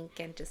rink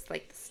and just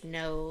like the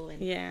snow and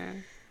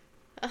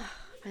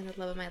find the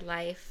love of my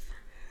life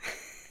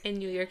in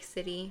New York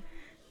City.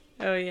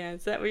 Oh yeah,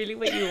 is that really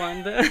what you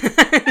want though?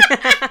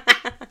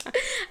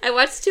 I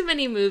watched too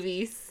many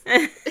movies.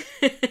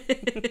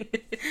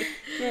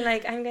 You're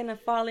like, I'm gonna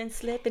fall and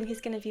slip and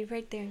he's gonna be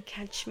right there and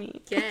catch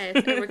me. Yes,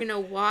 and we're gonna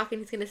walk and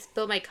he's gonna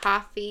spill my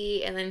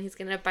coffee and then he's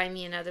gonna buy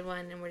me another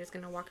one and we're just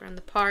gonna walk around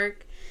the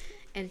park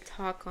and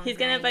talk all night. He's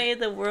gonna buy you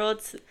the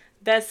world's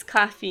best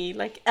coffee,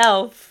 like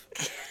Elf.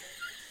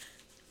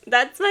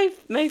 That's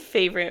my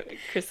favorite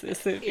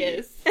Christmas movie.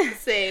 Yes,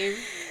 same.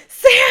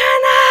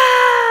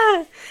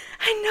 Santa!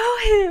 I know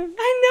him.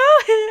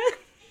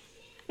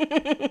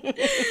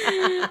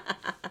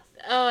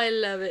 Oh, I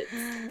love it.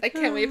 I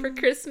can't wait for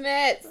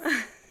Christmas.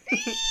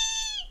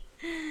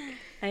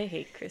 I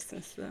hate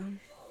Christmas though.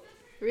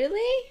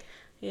 Really?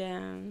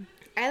 Yeah.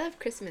 I love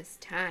Christmas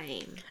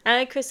time. I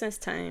like Christmas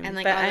time. And,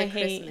 like, but all the I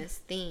hate Christmas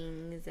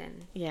things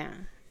and Yeah.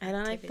 I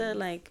don't like the, activities.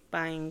 like,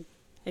 buying,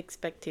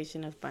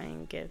 expectation of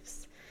buying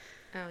gifts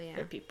Oh, yeah.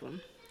 for people.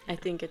 I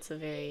think it's a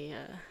very,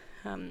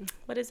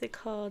 what is it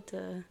called?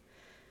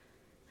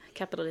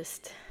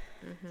 Capitalist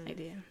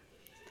idea.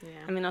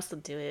 Yeah. I mean, I'll still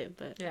do it,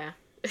 but Yeah.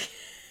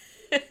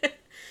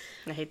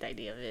 I hate the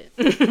idea of it.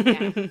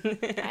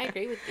 Yeah. I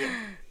agree with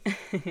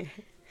you.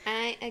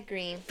 I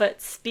agree.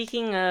 But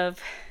speaking of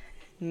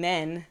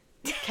men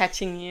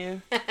catching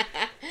you,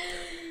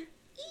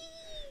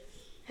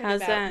 how's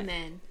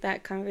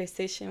that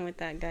conversation with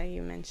that guy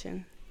you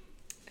mentioned?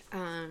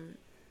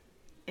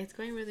 It's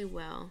going really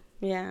well.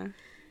 Yeah.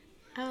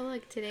 Oh,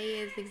 look, today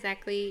is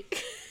exactly...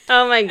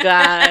 Oh, my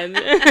God.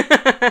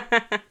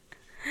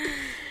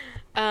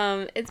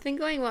 It's been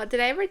going well. Did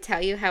I ever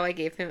tell you how I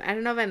gave him... I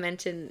don't know if I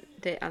mentioned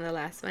it on the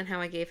last one, how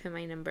I gave him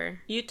my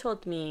number. You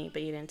told me,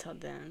 but you didn't tell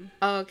them.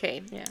 Oh,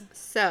 okay. Yeah.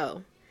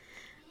 So,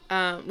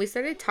 we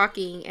started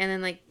talking, and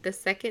then, like, the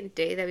second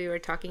day that we were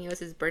talking, it was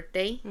his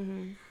birthday.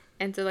 Mm-hmm.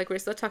 And so, like, we're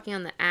still talking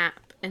on the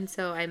app. And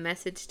so I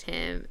messaged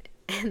him,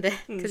 and then...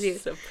 Because he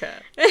was so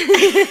proud.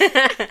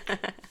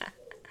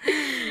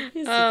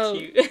 He's so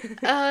cute.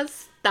 Oh,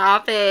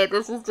 stop it.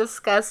 This is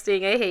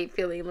disgusting. I hate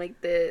feeling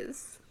like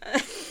this.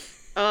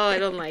 Oh, I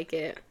don't like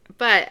it.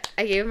 But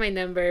I gave him my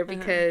number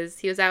because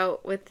he was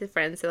out with his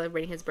friends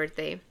celebrating his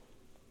birthday.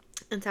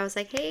 And so I was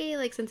like, hey,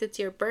 like, since it's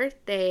your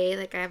birthday,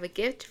 like, I have a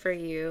gift for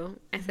you.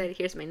 I said,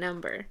 here's my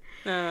number.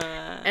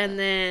 And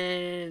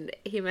then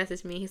he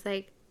messaged me. He's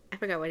like, I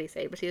forgot what he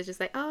said, but he was just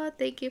like, oh,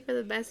 thank you for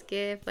the best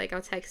gift. Like,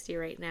 I'll text you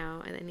right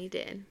now. And then he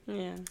did.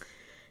 Yeah.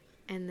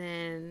 And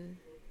then...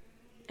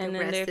 And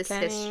then they're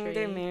planning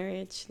their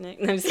marriage. No,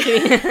 I'm just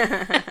kidding.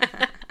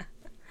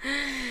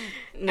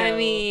 No, I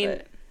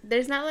mean,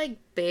 there's not, like,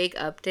 big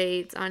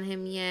updates on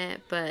him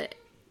yet, but,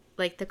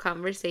 like, the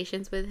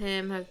conversations with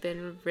him have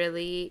been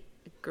really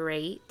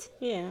great.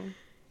 Yeah.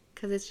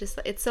 Because it's just,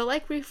 it's so,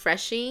 like,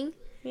 refreshing.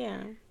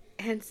 Yeah.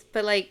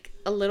 But, like,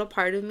 a little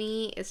part of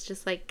me is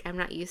just, like, I'm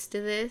not used to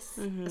this.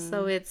 Mm-hmm.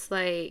 So it's,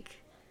 like,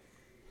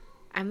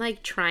 I'm,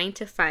 like, trying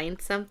to find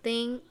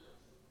something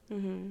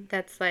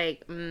that's,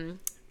 like,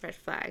 red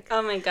flag.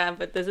 Oh my God,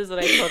 but this is what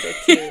I told it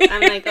too.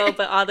 I'm like, oh,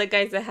 but all the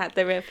guys that had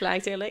the red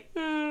flags are like,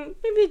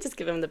 maybe just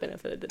give him the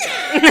benefit of the doubt.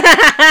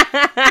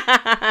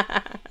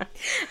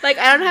 Like,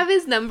 I don't have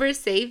his number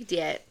saved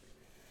yet.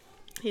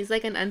 He's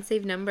like an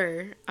unsaved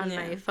number on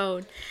my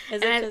phone.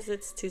 Is it because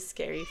it's too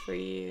scary for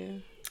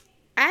you?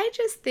 I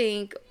just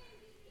think,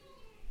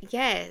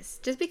 yes.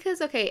 Just because,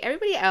 okay,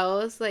 everybody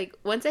else, like,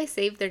 once I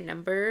save their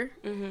number,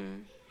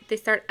 they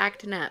start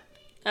acting up.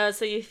 Oh,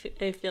 so you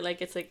feel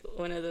like it's like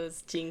one of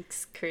those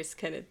jinx curse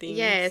kind of things.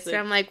 Yes, like... so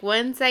I'm like,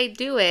 once I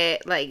do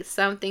it, like,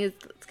 something's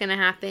gonna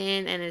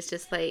happen, and it's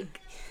just like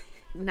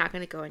not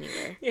gonna go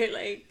anywhere. You're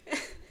like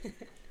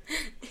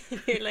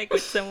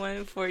with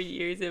someone for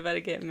years, you're about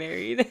to get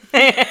married.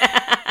 You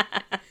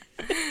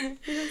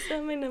don't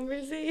have my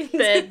number saved.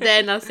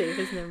 Then I'll save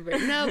his number.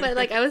 No, but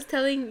like I was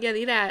telling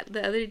Yadira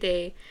the other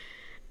day,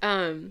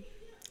 I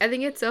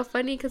think it's so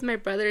funny because my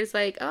brother's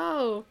like,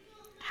 oh,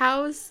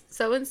 how's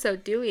so-and-so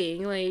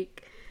doing?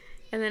 Like,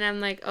 and then I'm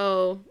like,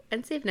 oh,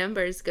 unsaved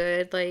number is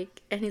good.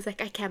 Like, and he's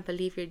like, I can't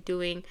believe you're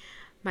doing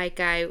my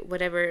guy,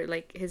 whatever,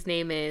 like, his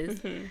name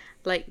is,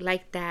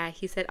 like that.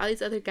 He said, all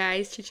these other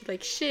guys treat you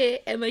like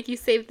shit, and, like, you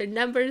saved their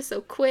numbers so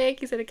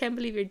quick. He said, I can't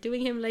believe you're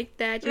doing him like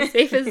that. Just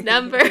save his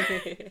number.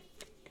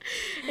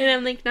 And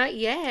I'm like, not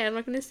yet. I'm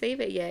not going to save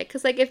it yet.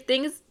 Because, like, if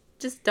things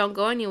just don't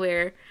go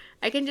anywhere,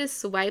 I can just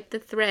swipe the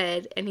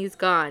thread, and he's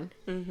gone.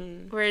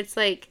 Where it's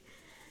like,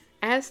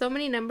 I have so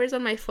many numbers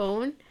on my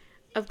phone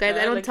of guys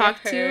I don't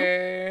talk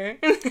to.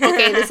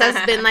 Okay, this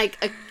has been like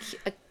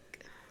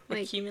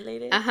like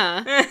accumulated.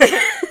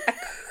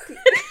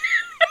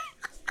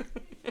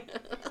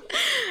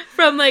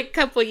 From like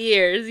couple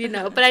years, you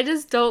know. But I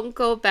just don't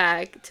go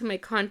back to my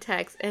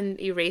contacts and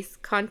erase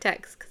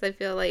contacts because I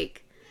feel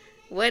like,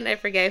 one, I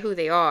forget who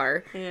they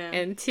are,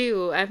 and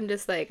two, I'm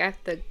just like, I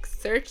have to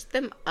search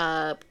them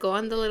up, go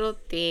on the little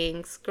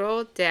thing,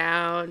 scroll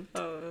down.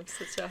 Oh,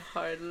 such a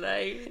hard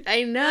life.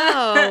 I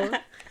know.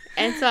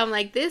 And so I'm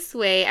like, this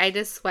way, I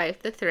just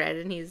swipe the thread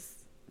and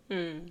he's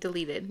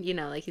deleted. You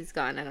know, like he's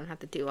gone. I don't have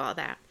to do all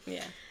that.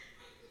 Yeah.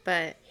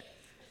 But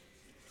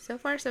so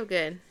far, so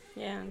good.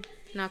 Yeah.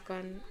 Knock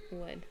on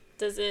wood.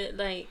 Does it,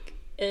 like,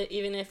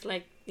 even if,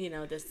 like, you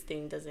know, this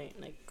thing doesn't,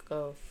 like,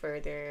 go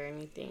further or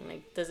anything,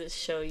 like, does it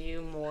show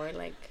you more,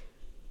 like,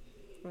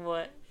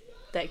 what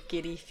that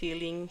giddy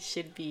feeling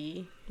should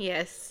be?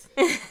 Yes.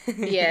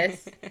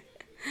 Yes.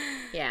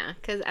 Yeah,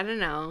 because I don't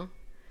know.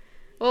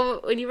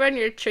 Well, when you were on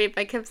your trip,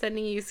 I kept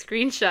sending you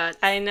screenshots.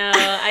 I know.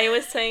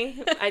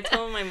 I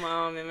told my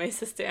mom and my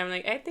sister, I'm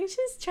like, I think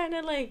she's trying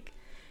to, like,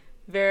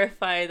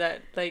 verify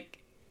that, like,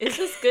 is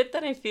this good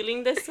that I'm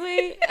feeling this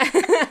way?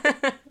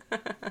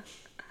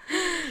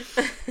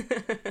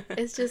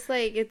 It's just,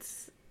 like,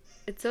 it's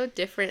so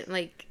different,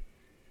 like,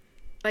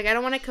 I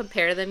don't want to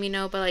compare them, you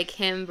know, but, like,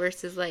 him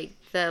versus, like,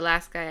 the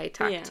last guy I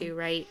talked to,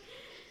 right?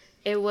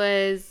 it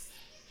was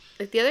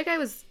like the other guy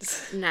was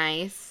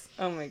nice.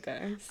 Oh my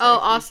god. Oh,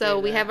 also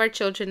we have our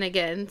children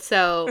again,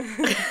 so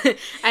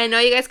I know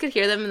you guys could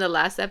hear them in the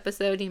last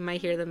episode. You might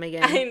hear them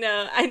again. I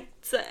know.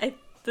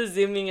 The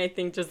zooming I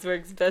think just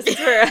works best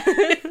for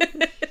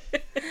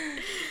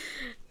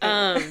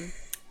us.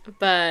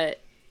 But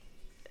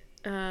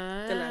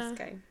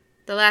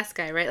the last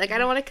guy, right? Like I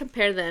don't want to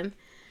compare them,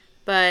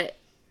 but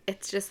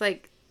it's just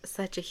like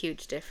such a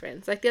huge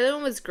difference. Like the other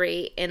one was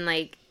great in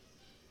like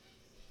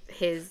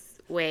his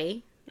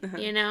way,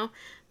 you know,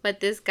 but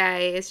this guy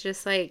is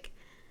just like,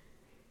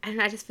 I don't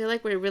know, I just feel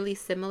like we're really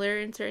similar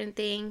in certain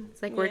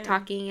things. Like we're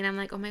talking and I'm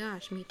like, oh my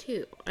gosh, me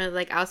too. Or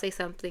like I'll say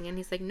something and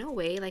he's like, no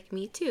way, like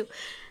me too.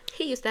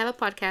 He used to have a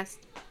podcast.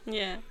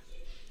 Yeah.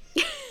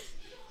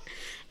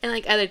 And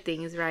like other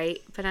things,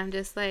 right? But I'm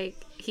just like,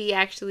 he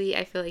actually,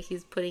 I feel like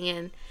he's putting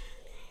in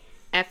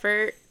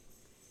effort.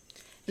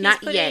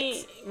 Not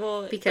yet.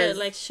 Well, because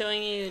like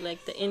showing you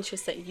like the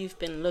interest that you've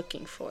been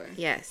looking for.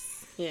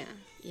 Yes. Yeah.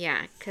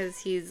 Yeah, because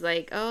he's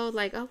like, oh,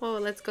 well,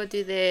 let's go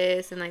do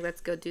this and like,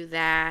 let's go do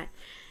that.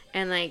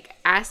 And like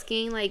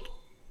asking like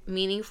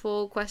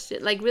meaningful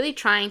questions, like really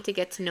trying to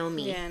get to know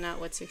me. Yeah,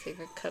 not what's your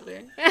favorite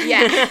color.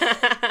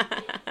 Yeah.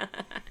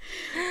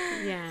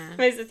 Yeah.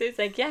 My sister's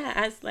like, yeah,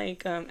 ask me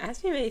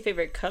my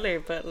favorite color,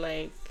 but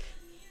like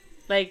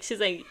she's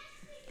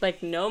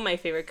like know my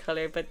favorite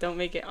color, but don't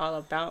make it all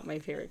about my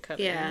favorite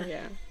color. Yeah.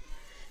 Yeah.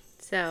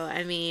 So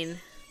I mean,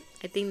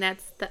 I think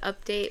that's the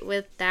update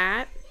with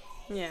that.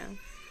 Yeah.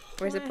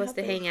 We're supposed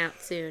to hang out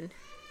soon.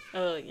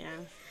 Oh yeah.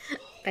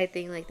 I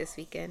think like this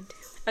weekend.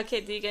 Okay,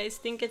 do you guys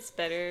think it's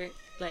better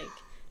like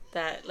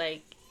that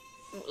like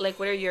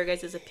what are your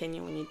guys'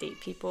 opinion when you date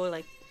people?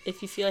 Like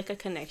if you feel like a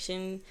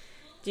connection,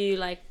 do you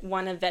like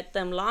want to vet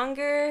them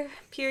longer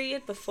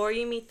period before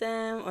you meet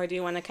them, or do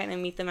you want to kind of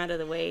meet them out of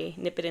the way,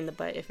 nip it in the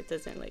butt if it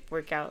doesn't like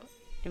work out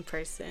in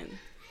person?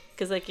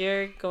 Because like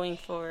you're going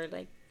for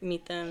like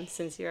meet them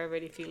since you're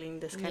already feeling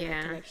this kind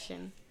of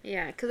connection.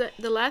 Yeah, because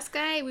the last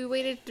guy, we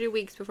waited 3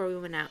 weeks before we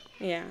went out.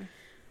 Yeah.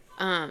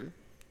 And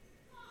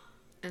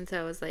so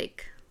I was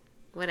like,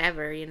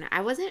 whatever, you know.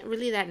 I wasn't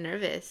really that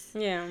nervous.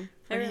 Yeah.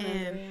 For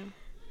him. Yeah.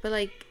 But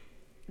like,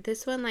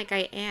 this one, like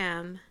I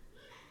am.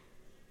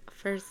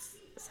 For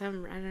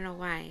some, I don't know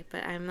why,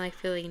 but I'm like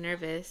feeling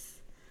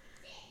nervous.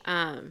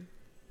 But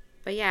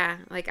yeah,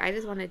 like I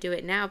just want to do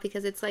it now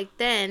because it's like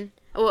then.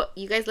 Well,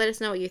 you guys let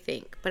us know what you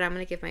think, but I'm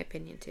gonna give my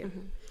opinion too.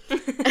 Mm-hmm.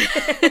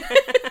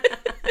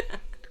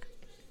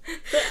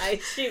 The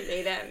eyes she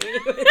made at me.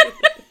 But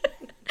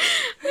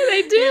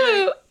I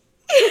do.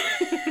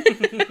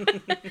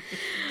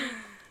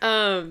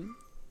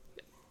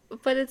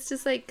 But it's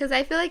just like, because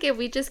I feel like if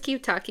we just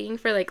keep talking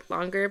for like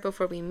longer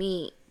before we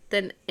meet,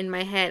 then in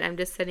my head I'm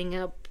just setting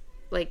up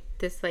like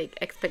this like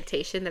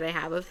expectation that I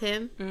have of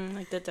him.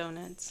 Like the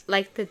donuts.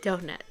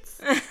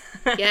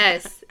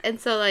 Yes. And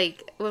so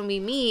like when we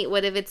meet,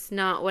 what if it's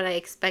not what I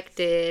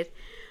expected,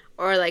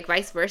 or like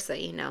vice versa,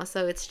 you know?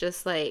 So it's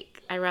just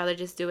like I'd rather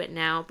just do it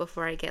now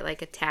before I get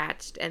like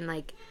attached and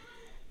like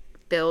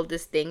build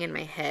this thing in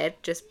my head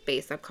just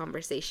based on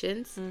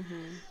conversations.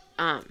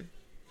 Mm-hmm.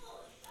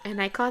 And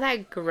I call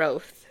that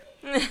growth.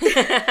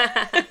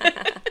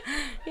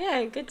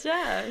 Yeah, good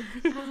job.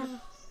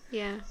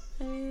 Yeah.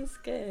 I mean, it's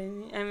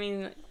good. I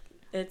mean,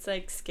 it's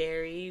like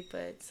scary,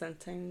 but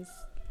sometimes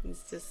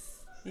it's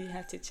just you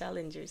have to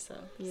challenge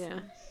yourself. Yeah.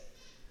 So.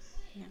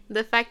 Yeah.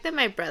 The fact that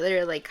my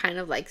brother like kind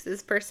of likes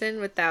this person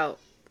without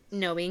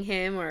knowing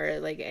him or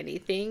like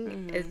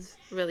anything is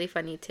really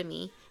funny to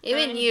me.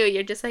 Even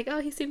you're just like, oh,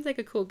 he seems like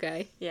a cool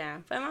guy. Yeah,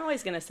 but I'm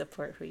always gonna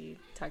support who you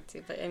talk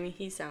to. But I mean,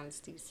 he sounds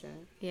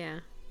decent. Yeah.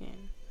 Yeah.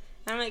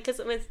 I'm like,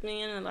 cause with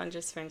me and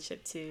Alondra's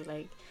friendship too,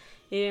 like,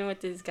 even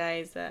with these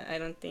guys that I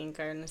don't think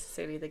are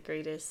necessarily the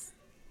greatest,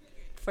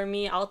 for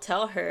me, I'll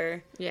tell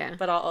her. Yeah.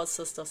 But I'll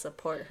also still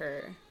support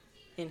her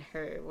in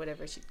her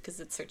whatever because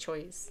it's her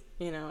choice.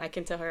 You know, I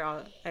can tell her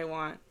all I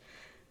want,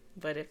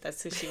 but if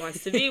that's who she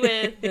wants to be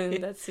with,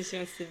 then that's who she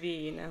wants to be.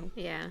 You know.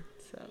 Yeah.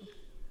 So.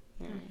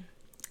 Yeah.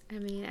 I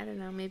mean, I don't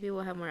know. Maybe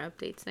we'll have more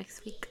updates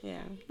next week.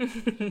 Yeah.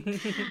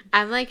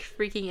 I'm like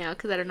freaking out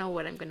because I don't know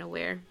what I'm gonna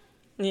wear.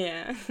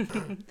 Yeah.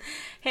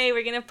 Hey,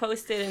 we're gonna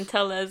post it and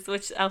tell us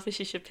which outfit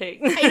you should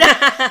pick.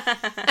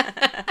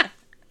 I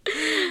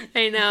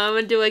know. I'm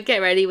gonna do a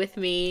get ready with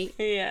me.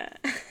 Yeah.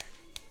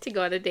 To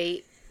go on a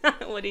date.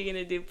 What are you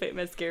gonna do? Put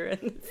mascara?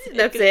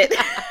 That's it.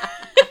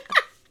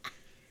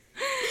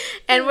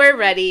 And we're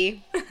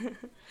ready.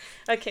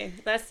 Okay.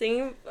 Last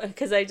thing,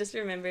 because I just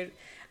remembered.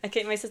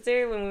 Okay, my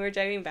sister, when we were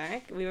driving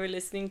back, we were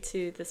listening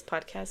to this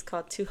podcast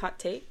called Two Hot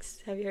Takes.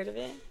 Have you heard of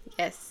it?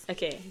 Yes.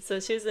 Okay,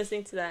 so she was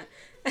listening to that,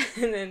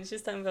 and then she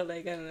was talking about,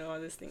 like, I don't know, all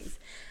these things.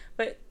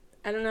 But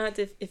I don't know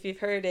if you've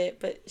heard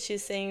it, but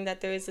she's saying that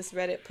there was this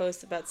Reddit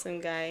post about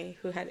some guy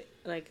who had,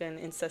 like, an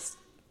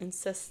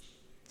incestual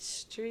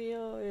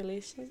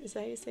relationship. Is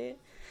that how you say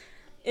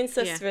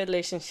it?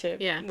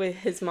 Relationship with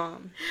his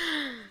mom.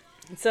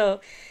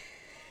 So,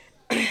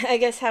 I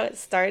guess how it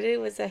started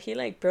was that he,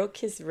 like, broke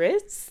his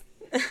wrists.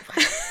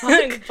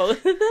 Like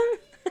both of them?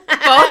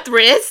 Both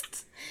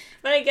wrists?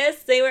 But I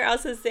guess they were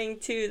also saying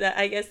too that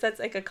I guess that's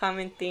like a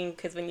common thing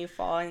because when you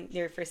fall, and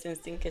your first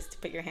instinct is to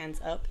put your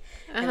hands up,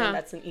 and then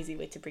that's an easy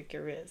way to break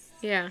your wrist.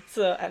 Yeah.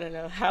 So I don't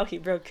know how he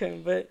broke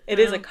him, but it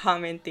is a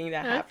common thing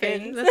that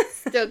happens. That's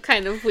still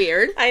kind of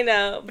weird. I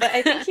know, but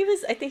I think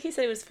he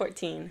said he was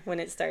 14 when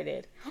it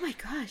started. Oh my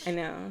gosh. I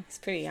know, he's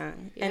pretty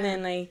young. Yeah. And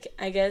then like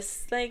I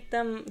guess like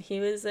he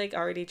was like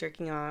already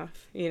jerking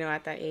off,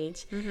 at that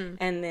age,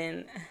 and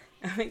then.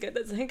 Oh my god,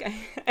 that's like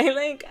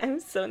I'm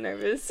so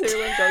nervous for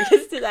when Joe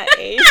gets to that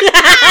age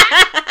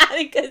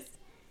because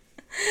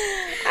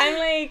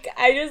I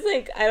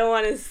don't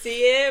want to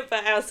see it,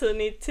 but I also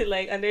need to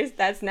like understand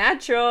that's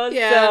natural.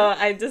 Yeah. So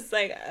I just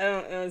I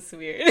don't know, it's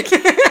weird.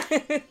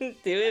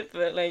 Do it,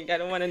 but like I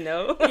don't want to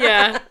know.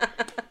 Yeah.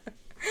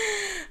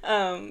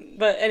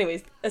 But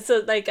anyways,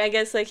 so like I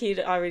guess like he'd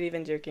already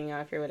been jerking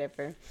off or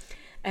whatever,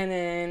 and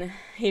then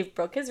he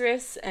broke his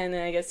wrist, and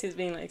then I guess he was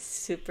being like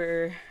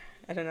super.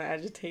 I don't know,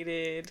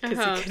 agitated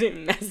because he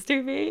couldn't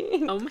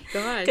masturbate. Oh my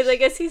gosh. Because I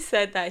guess he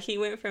said that he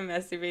went from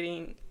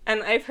masturbating,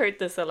 and I've heard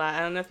this a lot.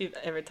 I don't know if you've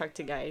ever talked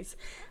to guys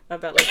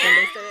about like when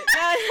they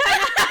started.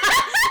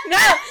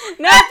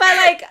 No, but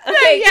like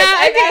okay,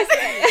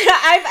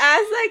 I've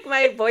asked like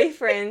my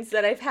boyfriends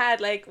that I've had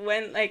like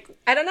when like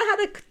I don't know how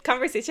the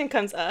conversation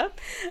comes up,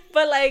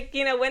 but like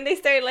when they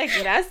start like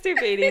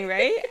masturbating,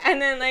 right?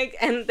 And then like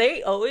and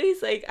they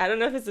always like I don't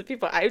know if it's the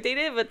people I've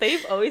dated, but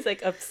they've always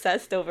like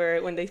obsessed over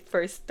it when they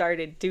first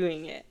started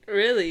doing it.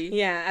 Really?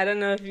 Yeah, I don't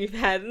know if you've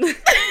had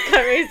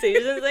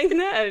conversations like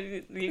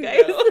that, you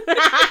guys.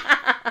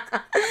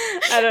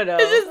 I don't know.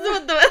 This is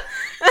what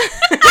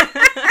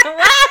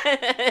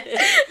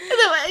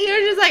what?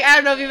 You're just like, I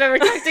don't know if you've ever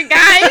talked to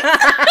guys.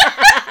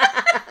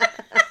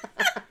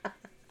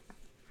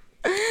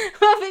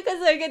 Well, because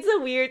like it's a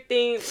weird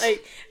thing,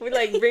 like we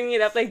like bringing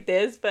it up like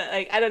this, but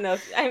like I don't know.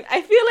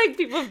 I feel like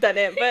people have done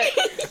it, but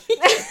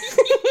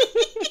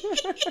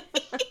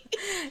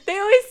they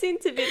always seem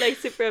to be like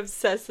super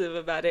obsessive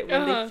about it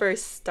when they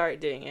first start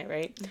doing it,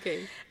 right?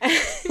 Okay.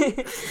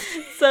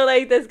 So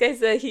like this guy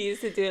said he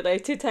used to do it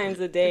like 2 times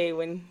a day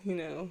when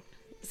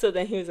So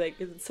then he was like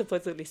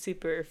supposedly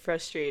super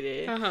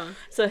frustrated.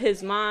 So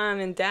his mom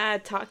and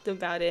dad talked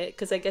about it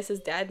because I guess his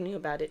dad knew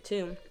about it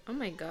too. Oh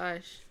my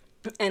gosh.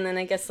 And then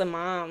I guess the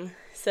mom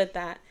said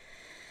that,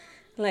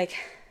 like,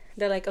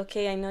 they're like,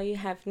 okay, I know you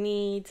have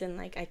needs and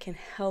like I can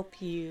help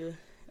you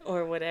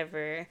or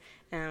whatever.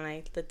 And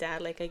like the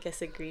dad, like, I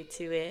guess agreed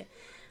to it.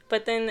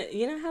 But then,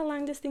 you know how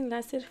long this thing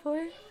lasted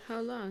for? How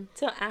long?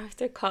 Till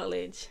after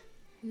college.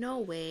 No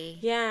way.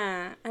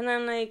 Yeah. And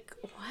I'm like,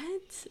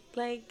 what?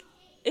 Like,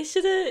 it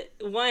should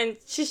have,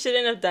 she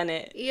shouldn't have done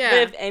it. Yeah. But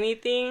if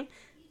anything,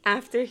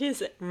 after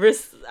his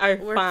wrists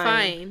We're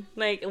fine.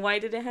 Like, why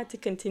did it have to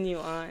continue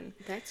on?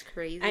 That's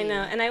crazy. I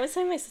know. And I was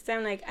telling my sister,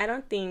 I'm like, I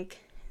don't think,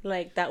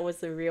 like, that was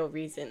the real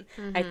reason.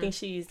 I think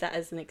she used that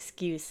as an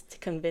excuse to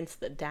convince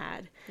the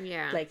dad.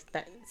 Yeah. Like,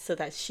 that, so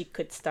that she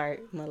could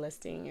start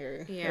molesting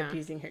or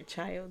abusing her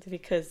child.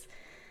 Because,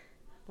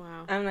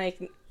 wow. I'm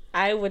like,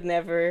 I would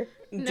never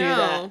do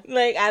that.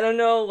 Like, I don't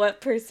know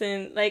what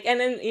person, like, and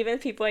then even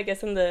people, I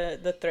guess, in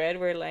the thread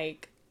were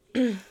like,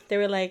 they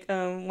were like,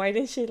 why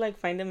didn't she, like,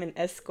 find him an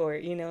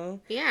escort,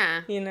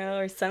 Yeah.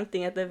 or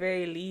something at the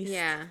very least.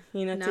 Yeah.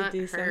 To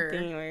do her.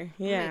 something or,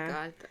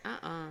 yeah. Oh my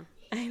god.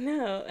 I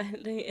know.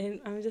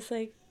 And I'm just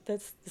like,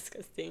 that's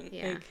disgusting.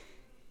 Yeah. Like,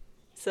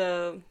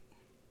 so,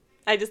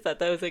 I just thought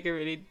that was, like, a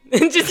really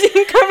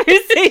interesting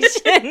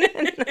conversation.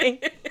 And,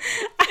 like,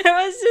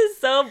 I was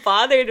just so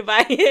bothered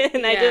by it.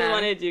 And I just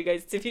wanted you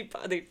guys to be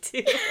bothered,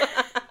 too.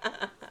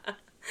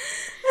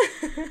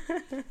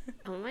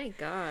 Oh my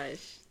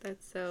gosh.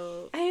 That's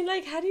so I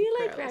like, how do you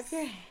like wrap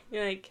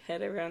your like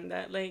head around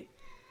that? Like,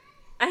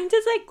 I'm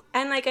just like,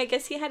 and like I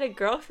guess he had a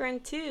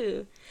girlfriend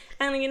too,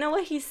 and you know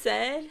what he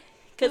said?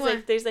 Because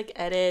like there's like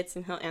edits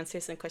and he'll answer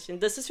some questions.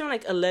 This is from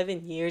like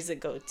 11 years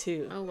ago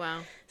too. Oh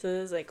wow. So it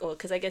was like,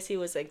 because I guess he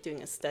was like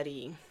doing a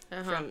study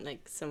from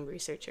like some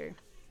researcher.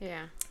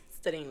 Yeah.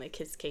 Studying like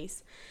his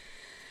case,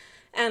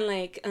 and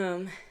like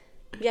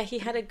yeah, he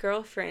had a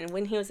girlfriend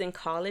when he was in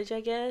college,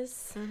 I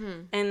guess.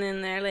 And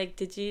then they're like,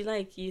 did you,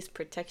 like, use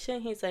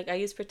protection? He's like, I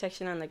use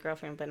protection on the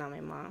girlfriend, but not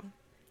my mom.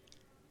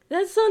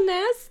 That's so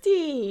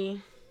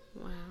nasty.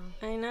 Wow.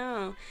 I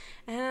know.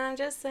 And I'm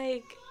just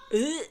like,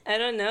 ugh, I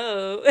don't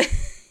know.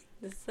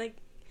 It's like,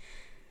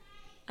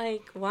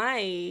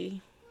 why?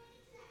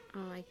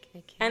 Oh, I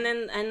can't.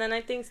 And then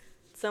I think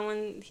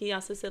he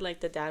also said,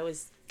 like, the dad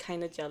was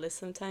kind of jealous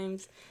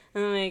sometimes.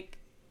 And I'm like,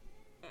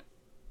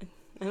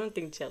 I don't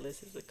think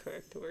jealous is the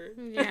correct word.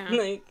 Yeah.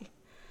 Like,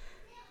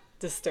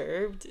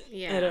 disturbed.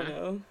 Yeah. I don't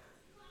know.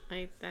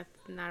 That's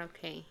not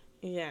okay.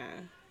 Yeah,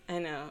 I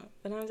know.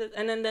 But I'm just,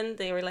 and then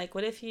they were like,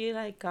 what if you,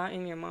 like,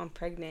 gotten your mom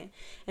pregnant?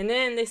 And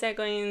then they start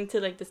going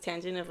into, like, this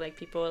tangent of, like,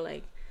 people,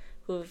 like,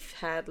 who've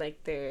had,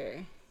 like,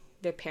 their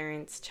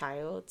parents'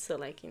 child. So,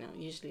 like,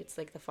 usually it's,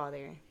 like, the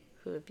father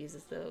who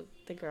abuses the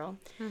girl.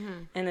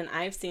 And then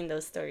I've seen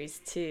those stories,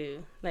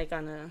 too, like,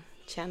 on a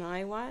channel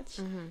I watch,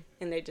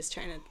 and they're just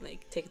trying to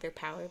like take their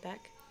power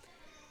back.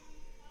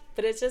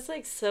 But it's just,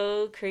 like,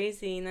 so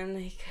crazy. And I'm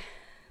like,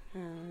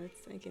 oh,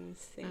 it's, like,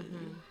 insane.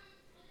 Mm-hmm.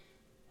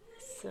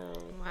 So.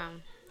 Wow.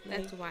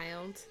 That's like,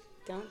 wild.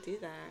 Don't do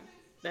that.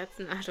 That's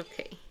not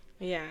okay.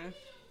 Yeah.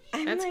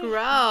 That's like,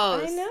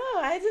 gross. I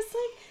know.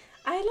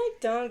 I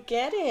don't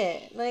get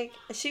it. Like,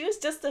 she was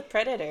just a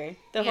predator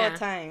the whole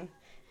time.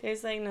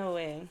 There's, like, no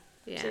way.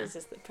 Yeah. She was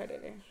just a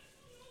predator.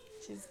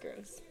 She's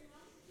gross.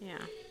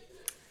 Yeah.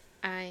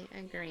 I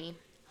agree.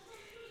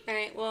 All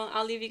right. Well,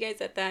 I'll leave you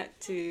guys at that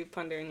to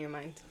ponder in your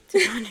mind.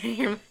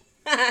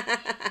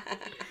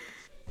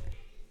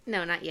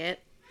 No, not yet.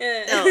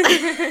 No.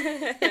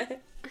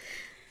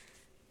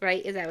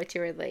 Right? Is that what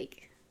you were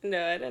like?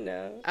 No, I don't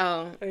know.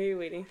 Oh. Are you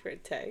waiting for a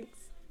text?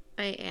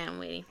 I am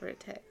waiting for a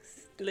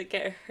text. Look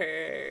at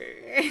her.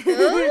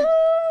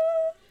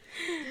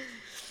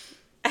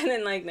 And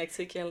then, like, next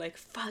week you're like,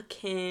 fuck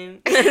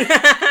him. No,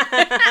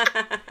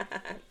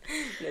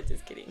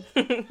 just kidding.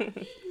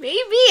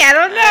 Maybe. I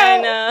don't know. I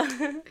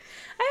know.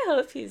 I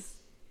hope he's,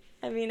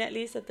 I mean, at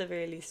least at the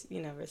very least,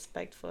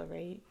 respectful,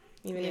 right?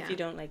 Even if you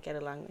don't, like, get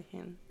along with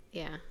him.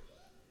 Yeah.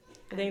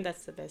 I think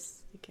that's the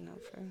best you can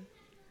hope for.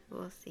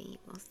 We'll see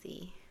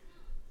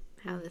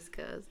how this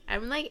goes.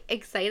 I'm, like,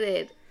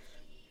 excited.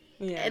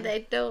 Yeah. And I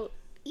don't.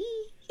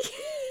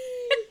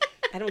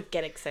 I don't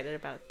get excited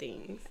about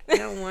things. I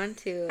don't want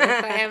to.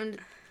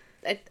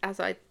 That's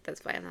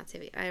why I'm not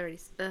saving.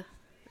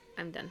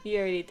 I'm done. You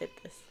already did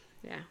this.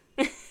 Yeah.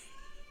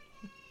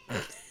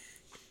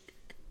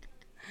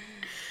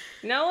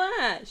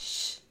 Noah,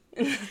 shh.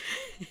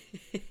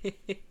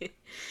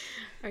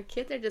 Our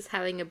kids are just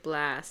having a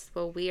blast.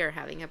 Well, we are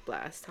having a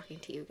blast talking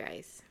to you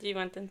guys. Do you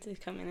want them to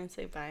come in and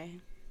say bye?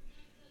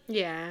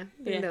 Yeah.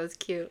 I think that was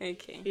cute.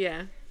 Okay.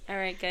 Yeah. All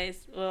right,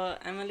 guys. Well,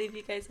 I'm going to leave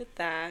you guys with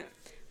that.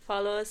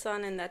 Follow us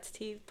on And That's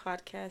Tea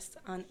Podcast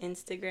on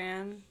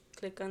Instagram.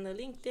 Click on the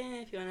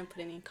LinkedIn if you want to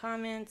put any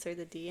comments or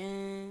the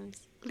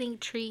DMs.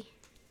 Linktree.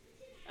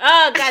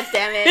 Oh, God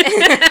damn it.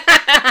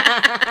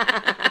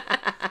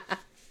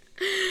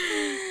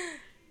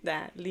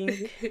 That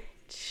Linktree.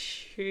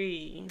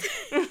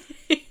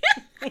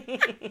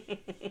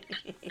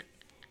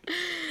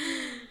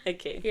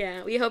 Okay.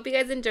 Yeah, we hope you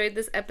guys enjoyed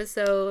this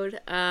episode.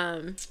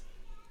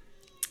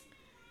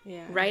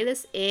 Yeah. Write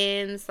us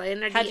in, slide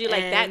in our DMs. How'd you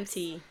like that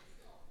tea?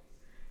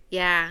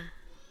 Yeah.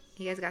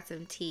 You guys got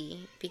some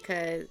tea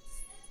because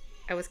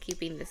I was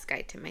keeping this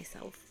guy to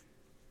myself.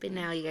 But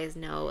now you guys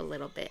know a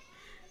little bit.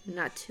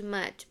 Not too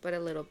much, but a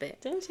little bit.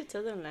 Didn't you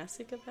tell them last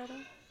week about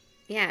him?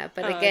 Yeah,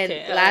 but again,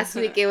 last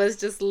week it was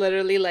just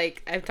literally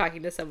like I'm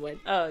talking to someone.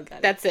 Oh, got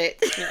it. That's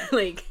it. Yeah.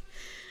 Like,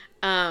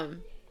 oh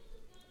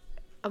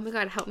my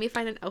God, help me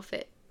find an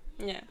outfit.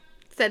 Yeah.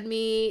 Send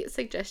me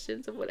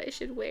suggestions of what I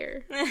should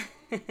wear.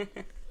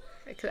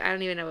 Because I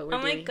don't even know what we're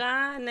doing. Oh my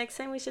God, next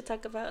time we should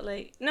talk about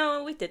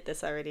no, we did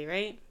this already,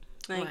 right?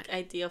 Like what?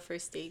 Ideal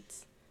first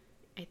dates.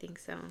 I think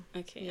so.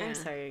 Okay, yeah. I'm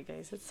sorry,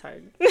 guys. It's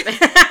hard.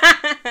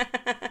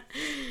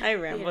 I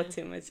ramble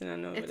too much and I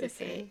don't know what I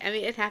say. I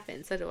mean, it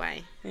happens. So do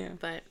I. Yeah.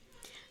 But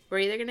we're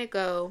either going to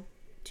go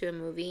to a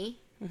movie,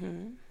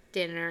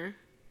 dinner,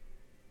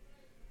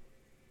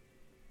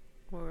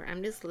 or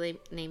I'm just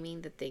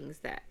naming the things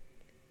that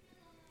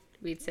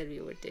we'd said we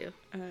would do.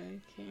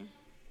 Okay.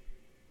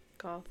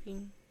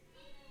 Golfing.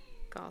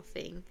 I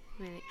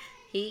mean,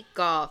 he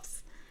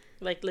golfs.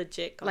 Like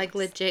legit golfs. Like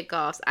legit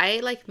golfs. I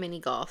like mini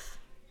golf,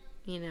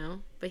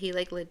 but he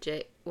like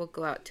legit will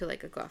go out to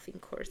like a golfing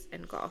course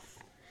and golf.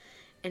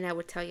 And I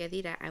would tell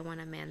Yadira, I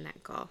want a man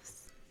that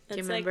golfs. Do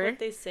you remember? Like what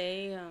they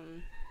say,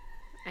 I'm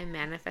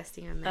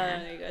manifesting a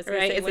man. I was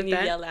right? Say when you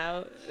yell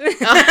out.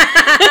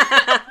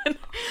 I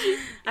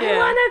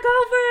want to go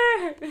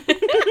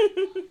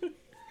for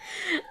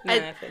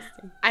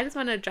manifesting. I just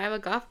want to drive a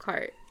golf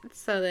cart.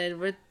 So then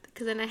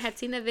because then I had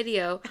seen a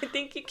video. I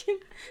think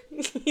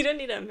you don't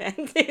need a man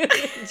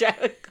to drive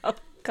a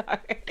golf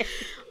cart.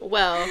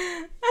 Well,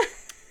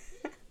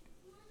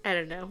 I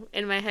don't know.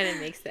 In my head, it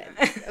makes sense.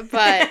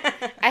 But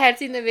I had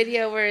seen the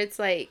video where it's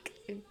like,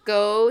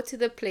 go to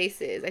the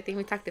places. I think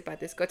we talked about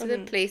this. Go to the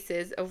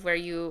places of where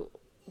you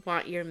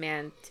want your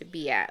man to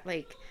be at.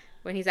 Like,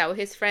 when he's out with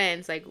his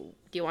friends, like, do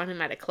you want him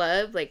at a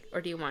club? Like,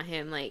 or do you want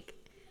him, like,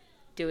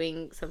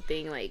 doing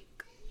something, like,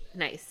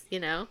 nice,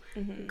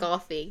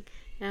 golfing?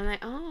 And I'm like,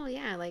 oh,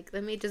 yeah, like,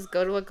 let me just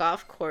go to a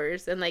golf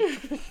course and, like,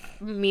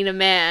 meet a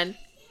man.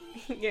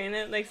 You're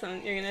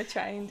gonna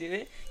try and do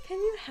it. Can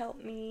you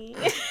help me?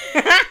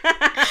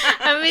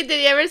 I mean,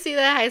 did you ever see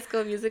the High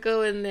School Musical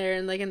when they're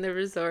in the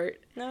resort?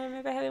 No,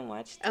 maybe I haven't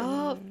watched it.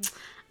 Oh.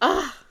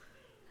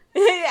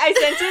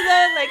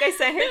 I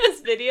sent her this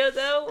video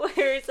though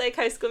where it's like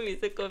High School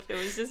Musical if it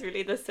was just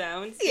really the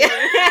sounds. Yeah.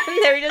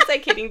 And they were just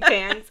like hitting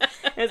pans.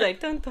 It was like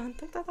dun dun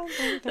dun dun dun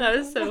dun. That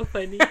was so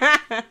funny.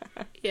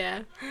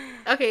 Yeah.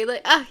 Okay,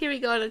 here we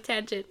go on a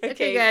tangent.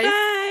 Okay guys.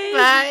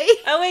 Bye.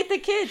 Oh wait, the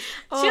kids.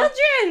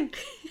 Children.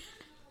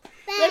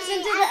 Listen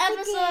to the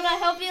episode. I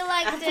hope you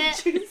liked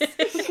it.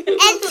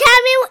 And tell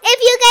me if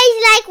you guys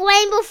like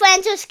Rainbow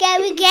Friends or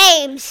Scary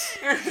Games.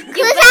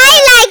 Because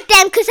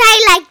I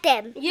like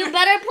them. You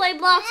better play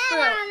blocks too.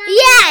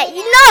 Yeah,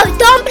 no,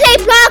 don't play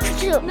blocks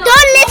Don't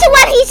listen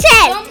what he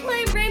said.